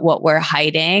out what we're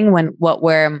hiding, what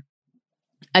we're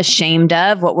ashamed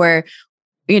of, what we're,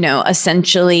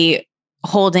 essentially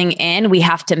holding in, we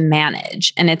have to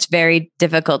manage. And it's very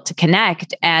difficult to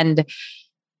connect. And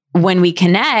when we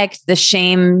connect, the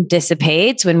shame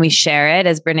dissipates when we share it,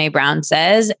 as Brene Brown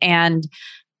says. And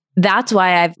that's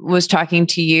why I was talking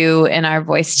to you in our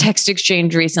voice text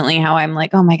exchange recently, how I'm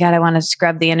like, oh my God, I want to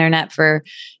scrub the internet for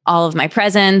all of my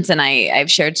presents. And I've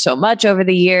shared so much over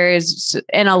the years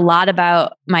and a lot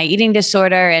about my eating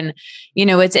disorder. And,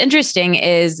 what's interesting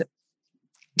is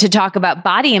to talk about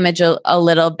body image a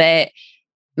little bit.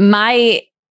 My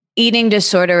eating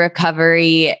disorder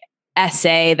recovery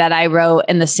essay that I wrote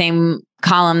in the same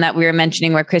column that we were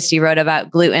mentioning where Christy wrote about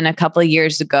gluten a couple of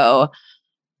years ago,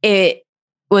 it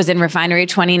was in Refinery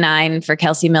 29 for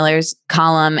Kelsey Miller's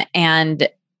column. And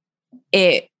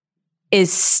it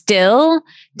is still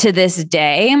to this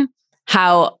day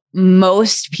how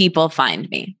most people find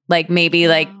me, like maybe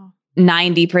like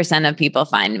 90% of people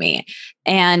find me.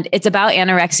 And it's about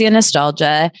anorexia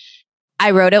nostalgia.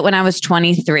 I wrote it when I was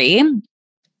 23,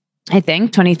 I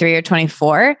think 23 or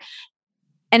 24.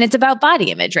 And it's about body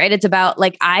image, right? It's about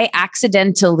like, I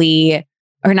accidentally,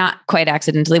 or not quite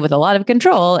accidentally, with a lot of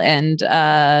control and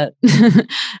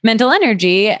mental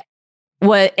energy,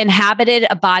 inhabited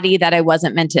a body that I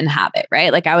wasn't meant to inhabit,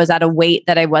 right? Like I was at a weight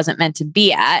that I wasn't meant to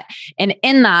be at. And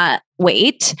in that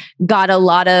weight, got a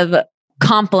lot of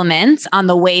compliments on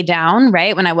the way down,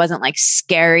 right? When I wasn't like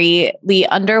scarily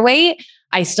underweight.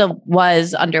 I still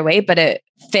was underweight, but it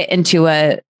fit into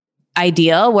a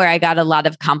ideal where I got a lot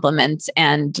of compliments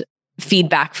and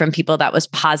feedback from people that was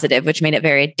positive, which made it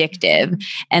very addictive.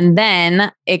 And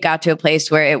then it got to a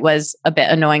place where it was a bit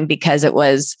annoying because it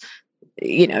was,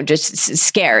 just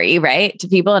scary, right, to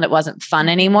people, and it wasn't fun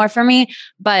anymore for me.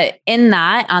 But in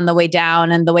that, on the way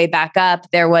down and the way back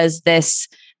up, there was this,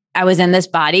 I was in this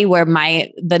body where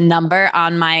the number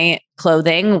on my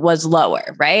clothing was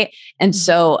lower, right? And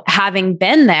so having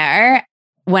been there,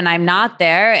 when I'm not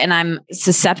there and I'm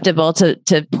susceptible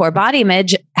to poor body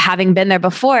image, having been there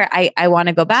before, I want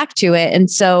to go back to it. And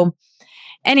so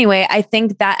anyway, I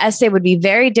think that essay would be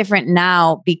very different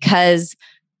now because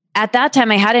at that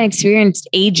time I hadn't experienced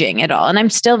aging at all. And I'm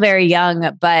still very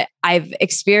young, but I've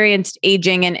experienced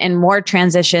aging and more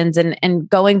transitions and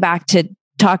going back to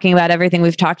talking about everything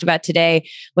we've talked about today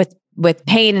with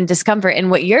pain and discomfort and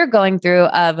what you're going through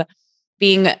of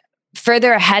being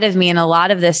further ahead of me in a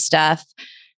lot of this stuff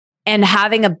and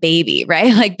having a baby,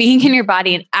 right? Like being in your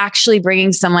body and actually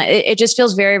bringing someone, it just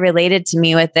feels very related to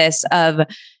me with this of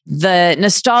the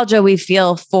nostalgia we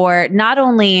feel for not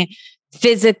only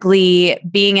physically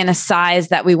being in a size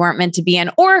that we weren't meant to be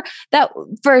in, or that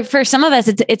for some of us,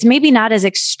 it's maybe not as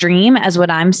extreme as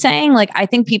what I'm saying. Like, I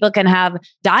think people can have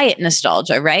diet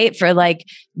nostalgia, right? For like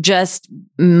just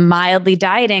mildly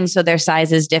dieting, so their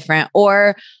size is different,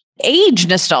 or age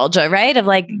nostalgia, right? Of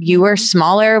like, you were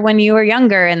smaller when you were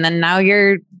younger and then now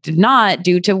you're not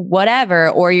due to whatever,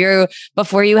 or you're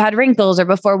before you had wrinkles or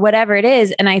before whatever it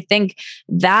is. And I think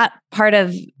that part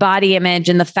of body image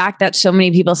and the fact that so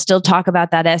many people still talk about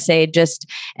that essay just,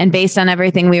 and based on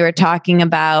everything we were talking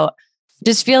about,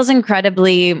 just feels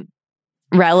incredibly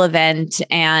relevant.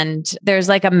 And there's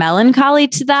like a melancholy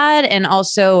to that. And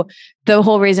also the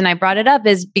whole reason I brought it up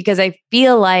is because I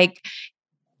feel like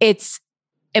it's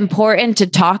important to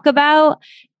talk about,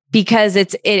 because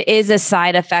it is a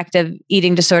side effect of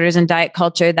eating disorders and diet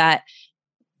culture that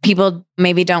people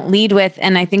maybe don't lead with.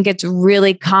 And I think it's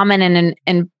really common and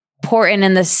important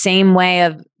in the same way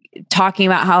of talking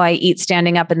about how I eat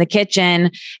standing up in the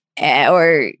kitchen,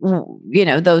 or,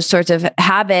 those sorts of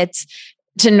habits,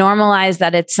 to normalize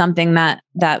that it's something that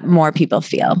more people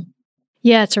feel.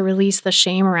 Yeah. To release the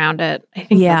shame around it. I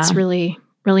think that's really,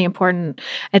 really important.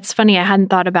 It's funny. I hadn't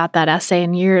thought about that essay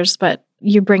in years, but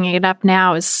you bringing it up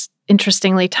now is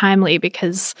interestingly timely,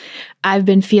 because I've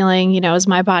been feeling, as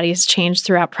my body's changed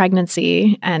throughout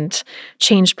pregnancy and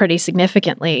changed pretty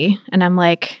significantly. And I'm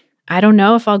like, I don't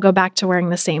know if I'll go back to wearing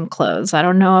the same clothes. I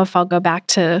don't know if I'll go back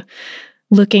to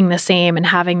looking the same and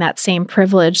having that same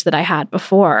privilege that I had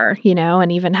before,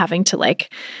 and even having to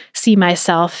like see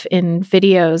myself in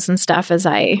videos and stuff as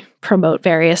I promote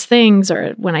various things,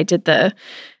 or when I did the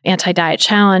anti-diet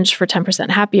challenge for 10%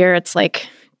 Happier, it's like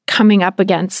coming up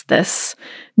against this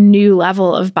new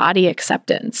level of body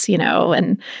acceptance,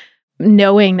 and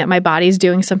knowing that my body's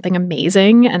doing something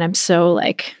amazing. And I'm so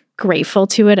like grateful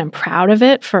to it and proud of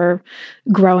it for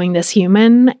growing this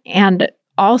human. And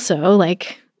also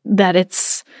like that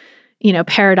it's,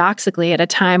 paradoxically at a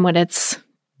time when it's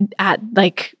at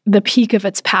like the peak of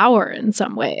its power in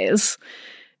some ways,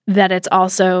 that it's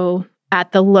also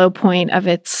at the low point of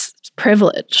its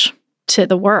privilege to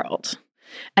the world.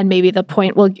 And maybe the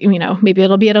point will, maybe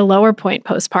it'll be at a lower point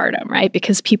postpartum, right?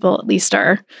 Because people at least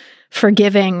are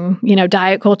forgiving,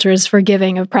 diet culture is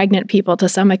forgiving of pregnant people to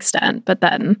some extent. But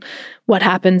then what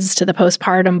happens to the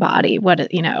postpartum body? What,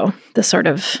 the sort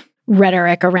of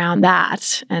rhetoric around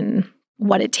that and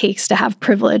what it takes to have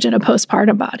privilege in a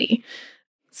postpartum body.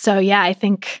 So yeah, I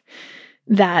think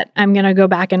that I'm going to go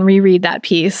back and reread that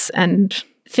piece and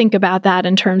think about that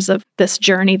in terms of this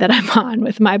journey that I'm on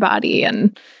with my body,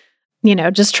 and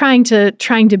just trying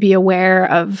to be aware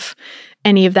of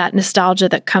any of that nostalgia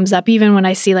that comes up, even when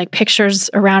I see like pictures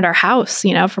around our house,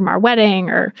 from our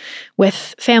wedding or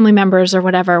with family members or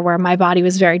whatever, where my body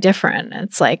was very different.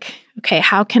 It's like, okay,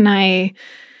 how can I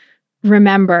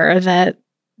remember that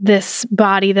this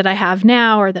body that I have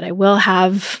now, or that I will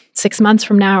have 6 months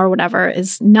from now or whatever,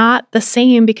 is not the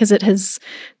same because it has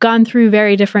gone through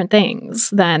very different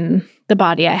things than the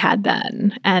body I had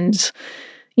then. And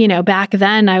back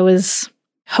then I was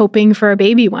hoping for a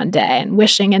baby one day and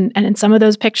wishing, and in some of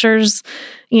those pictures,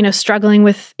 struggling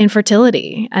with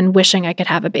infertility and wishing I could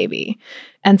have a baby.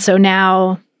 And so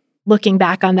now looking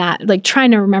back on that, like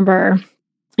trying to remember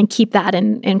and keep that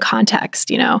in context,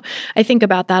 I think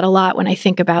about that a lot when I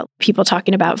think about people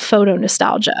talking about photo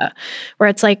nostalgia, where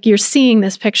it's like you're seeing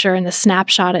this picture and the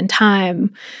snapshot in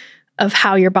time of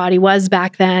how your body was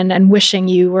back then and wishing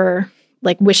you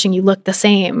looked the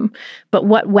same. But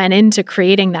what went into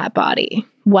creating that body?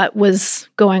 What was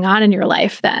going on in your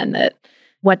life then?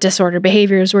 What disordered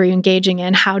behaviors were you engaging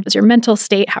in? How was your mental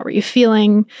state? How were you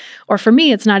feeling? Or for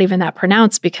me, it's not even that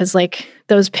pronounced, because like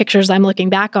those pictures I'm looking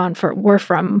back on were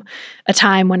from a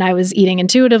time when I was eating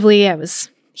intuitively. I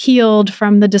was healed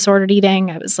from the disordered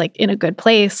eating. I was like in a good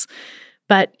place.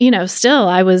 But, still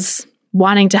I was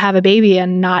wanting to have a baby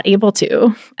and not able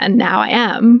to. And now I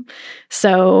am.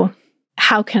 So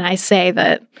how can I say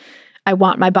that I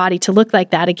want my body to look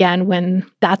like that again when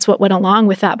that's what went along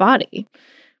with that body?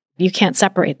 You can't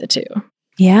separate the two.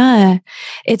 Yeah,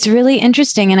 it's really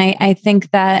interesting. And I think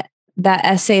that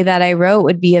essay that I wrote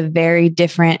would be a very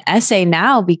different essay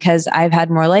now, because I've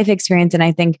had more life experience. And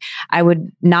I think I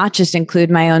would not just include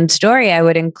my own story. I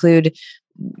would include,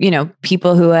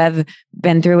 people who have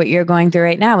been through what you're going through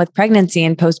right now with pregnancy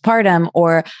and postpartum,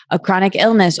 or a chronic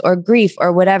illness or grief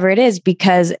or whatever it is,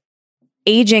 because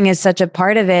aging is such a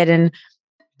part of it. And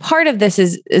part of this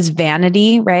is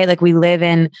vanity, right? Like we live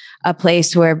in a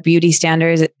place where beauty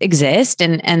standards exist,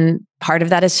 and part of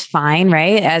that is fine,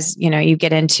 right? As you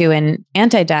get into an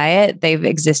anti-diet, they've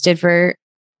existed for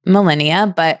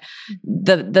millennia, but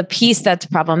the piece that's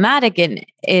problematic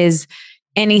is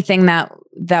anything that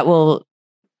will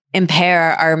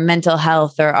impair our mental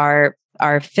health or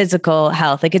our physical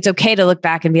health. Like it's okay to look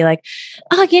back and be like,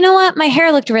 oh, you know what? My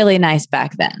hair looked really nice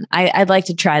back then. I'd like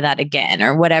to try that again,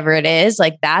 or whatever it is.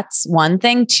 Like that's one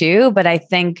thing too. But I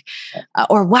think,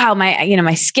 or wow,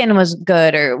 my skin was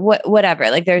good, or whatever.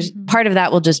 Like there's part of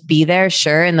that will just be there,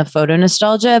 sure, in the photo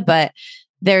nostalgia, but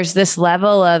there's this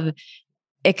level of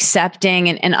accepting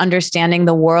and understanding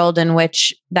the world in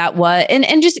which that was.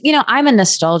 And just, I'm a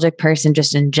nostalgic person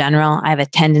just in general. I have a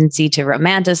tendency to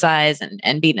romanticize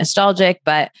and be nostalgic,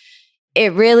 but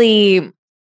it really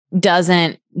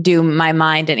doesn't do my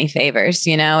mind any favors.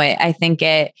 I think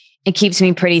it keeps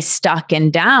me pretty stuck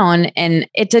and down, and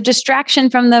it's a distraction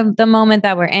from the moment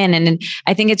that we're in. And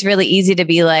I think it's really easy to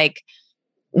be like,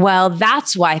 well,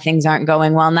 that's why things aren't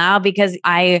going well now, because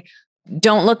I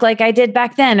don't look like I did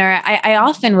back then. Or I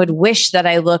often would wish that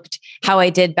I looked how I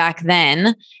did back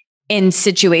then in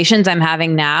situations I'm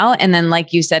having now. And then,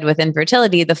 like you said, with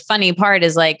infertility, the funny part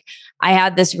is like, I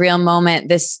had this real moment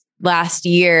this last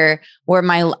year where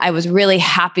I was really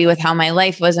happy with how my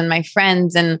life was and my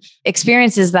friends and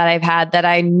experiences that I've had that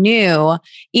I knew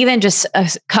even just a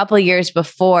couple of years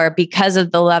before, because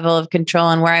of the level of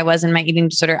control and where I was in my eating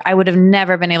disorder, I would have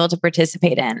never been able to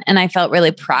participate in. And I felt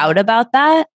really proud about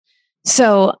that.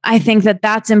 So I think that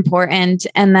that's important.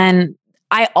 And then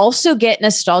I also get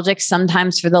nostalgic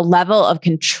sometimes for the level of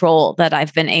control that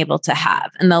I've been able to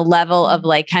have, and the level of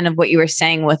like kind of what you were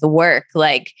saying with work,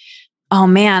 like, oh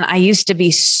man, I used to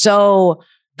be so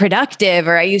productive,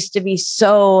 or I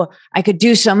could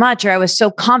do so much, or I was so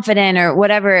confident, or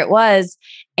whatever it was.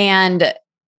 And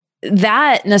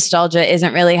that nostalgia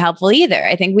isn't really helpful either.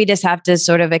 I think we just have to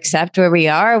sort of accept where we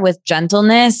are with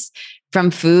gentleness, from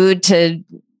food to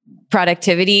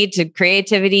productivity to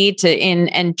creativity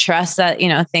and trust that,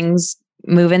 things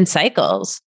move in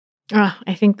cycles. Oh,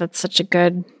 I think that's such a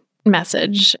good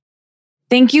message.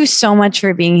 Thank you so much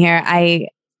for being here. I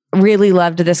really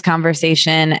loved this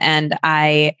conversation, and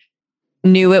I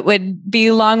knew it would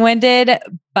be long-winded,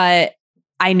 but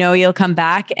I know you'll come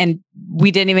back. And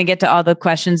we didn't even get to all the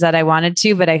questions that I wanted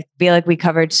to, but I feel like we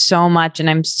covered so much, and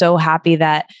I'm so happy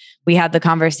that we had the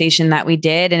conversation that we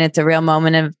did. And it's a real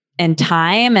moment in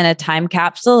time, and a time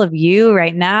capsule of you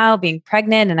right now being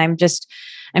pregnant. And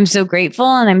I'm so grateful,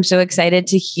 and I'm so excited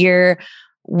to hear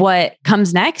what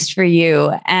comes next for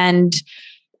you. And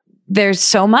there's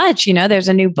so much, there's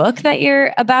a new book that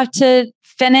you're about to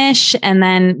finish. And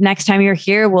then next time you're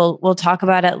here, we'll talk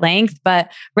about it at length. But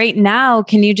right now,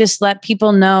 can you just let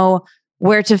people know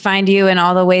where to find you and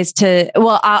all the ways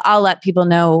I'll let people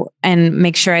know and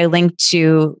make sure I link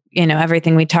to,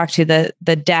 everything we talked to,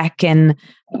 the deck and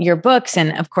your books,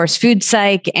 and of course, Food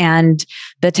Psych and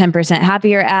the 10%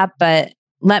 Happier app. But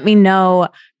let me know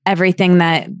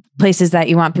places that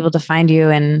you want people to find you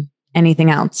and anything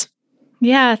else.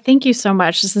 Yeah, thank you so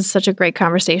much. This is such a great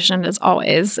conversation as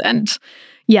always. And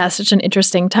yeah, such an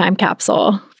interesting time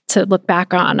capsule to look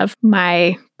back on of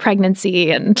my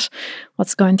pregnancy and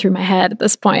what's going through my head at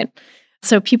this point.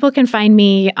 So people can find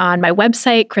me on my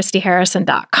website,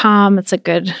 KristiHarrison.com. It's a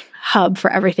good hub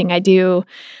for everything I do.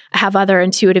 I have other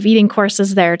intuitive eating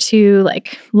courses there too,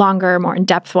 like longer, more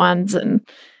in-depth ones, and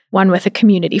one with a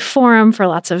community forum for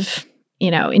lots of,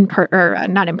 not in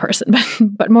person,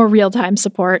 but more real-time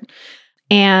support.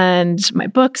 And my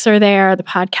books are there, the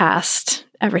podcast,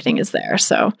 everything is there.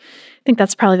 So I think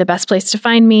that's probably the best place to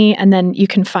find me. And then you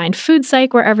can find Food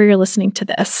Psych wherever you're listening to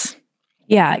this.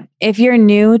 Yeah. If you're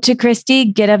new to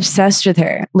Kristi, get obsessed with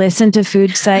her. Listen to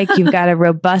Food Psych. You've got a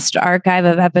robust archive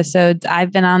of episodes.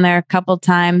 I've been on there a couple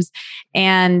times,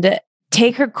 and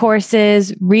take her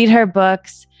courses, read her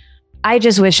books. I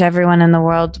just wish everyone in the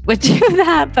world would do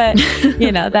that. But,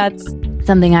 that's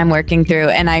something I'm working through,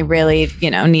 and I really,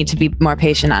 need to be more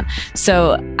patient on.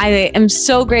 So I am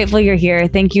so grateful you're here.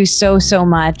 Thank you so, so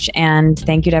much. And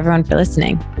thank you to everyone for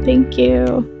listening. Thank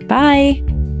you. Bye.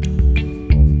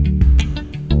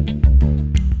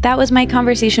 That was my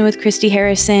conversation with Kristi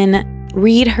Harrison.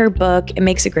 Read her book. It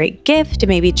makes a great gift.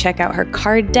 Maybe check out her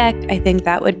card deck. I think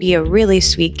that would be a really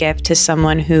sweet gift to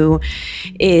someone who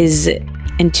is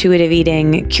intuitive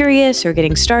eating curious or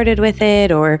getting started with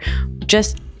it, or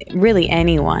just really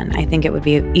anyone. I think it would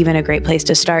be even a great place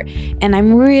to start. And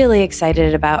I'm really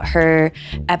excited about her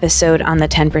episode on the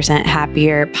 10%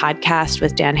 Happier podcast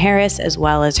with Dan Harris, as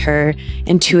well as her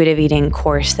intuitive eating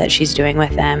course that she's doing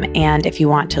with them. And if you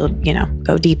want to,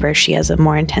 go deeper, she has a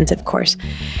more intensive course.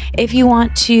 If you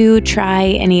want to try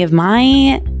any of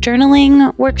my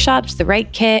journaling workshops, the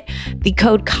Right Kit, the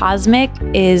code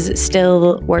COSMIC is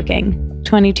still working.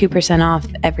 22% off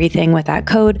everything with that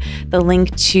code. The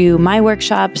link to my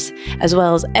workshops, as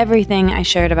well as everything I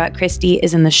shared about Kristi,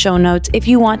 is in the show notes. If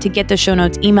you want to get the show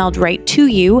notes emailed right to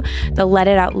you, the Let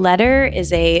It Out letter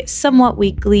is a somewhat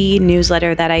weekly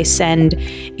newsletter that I send,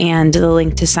 and the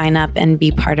link to sign up and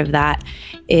be part of that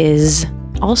is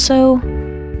also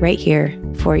right here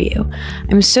for you.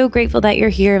 I'm so grateful that you're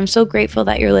here. I'm so grateful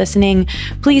that you're listening.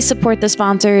 Please support the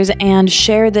sponsors and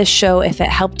share this show if it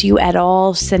helped you at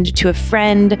all. Send it to a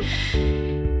friend.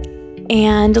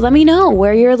 And let me know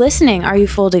where you're listening. Are you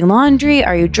folding laundry?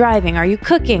 Are you driving? Are you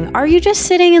cooking? Are you just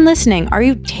sitting and listening? Are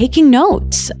you taking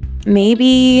notes?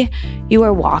 maybe you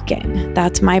are walking.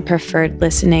 That's my preferred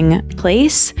listening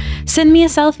place. Send me a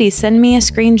selfie, send me a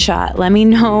screenshot. Let me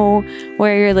know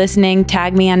where you're listening.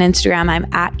 Tag me on Instagram. I'm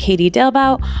at Katie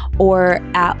Dalebout or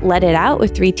at Let It Out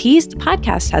with 3 T's. The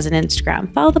podcast has an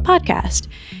Instagram. Follow the podcast.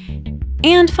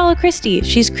 And follow Christy.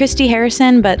 She's Christy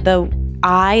Harrison, but the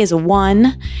I is a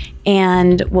 1,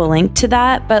 and we'll link to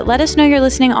that. But let us know you're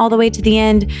listening all the way to the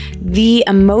end. The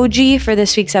emoji for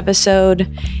this week's episode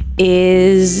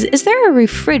is there a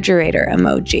refrigerator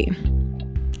emoji?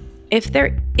 If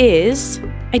there is,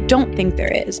 I don't think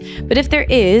there is, but if there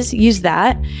is, use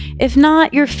that. If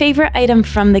not, your favorite item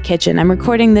from the kitchen. I'm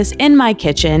recording this in my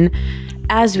kitchen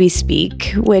as we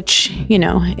speak, which,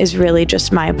 is really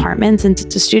just my apartment since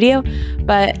it's a studio.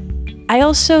 But I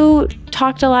also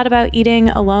talked a lot about eating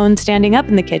alone, standing up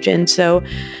in the kitchen. So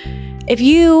if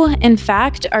you, in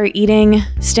fact, are eating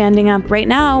standing up right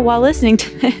now while listening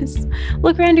to this,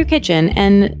 look around your kitchen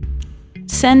and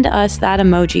send us that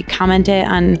emoji. Comment it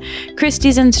on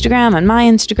Christy's Instagram, on my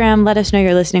Instagram. Let us know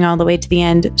you're listening all the way to the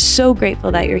end. So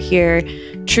grateful that you're here.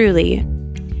 Truly.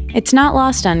 It's not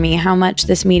lost on me how much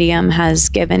this medium has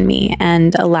given me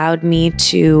and allowed me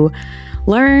to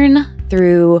learn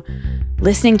through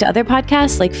listening to other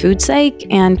podcasts like Food Psych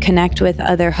and connect with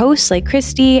other hosts like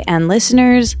Christy and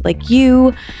listeners like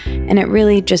you. And it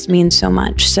really just means so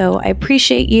much. So I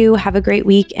appreciate you. Have a great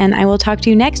week. And I will talk to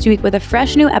you next week with a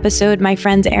fresh new episode. My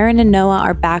friends Erin and Noah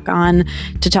are back on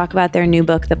to talk about their new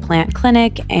book, The Plant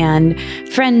Clinic, and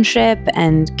friendship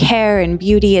and care and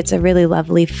beauty. It's a really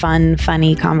lovely, fun,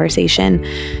 funny conversation.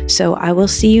 So I will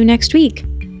see you next week.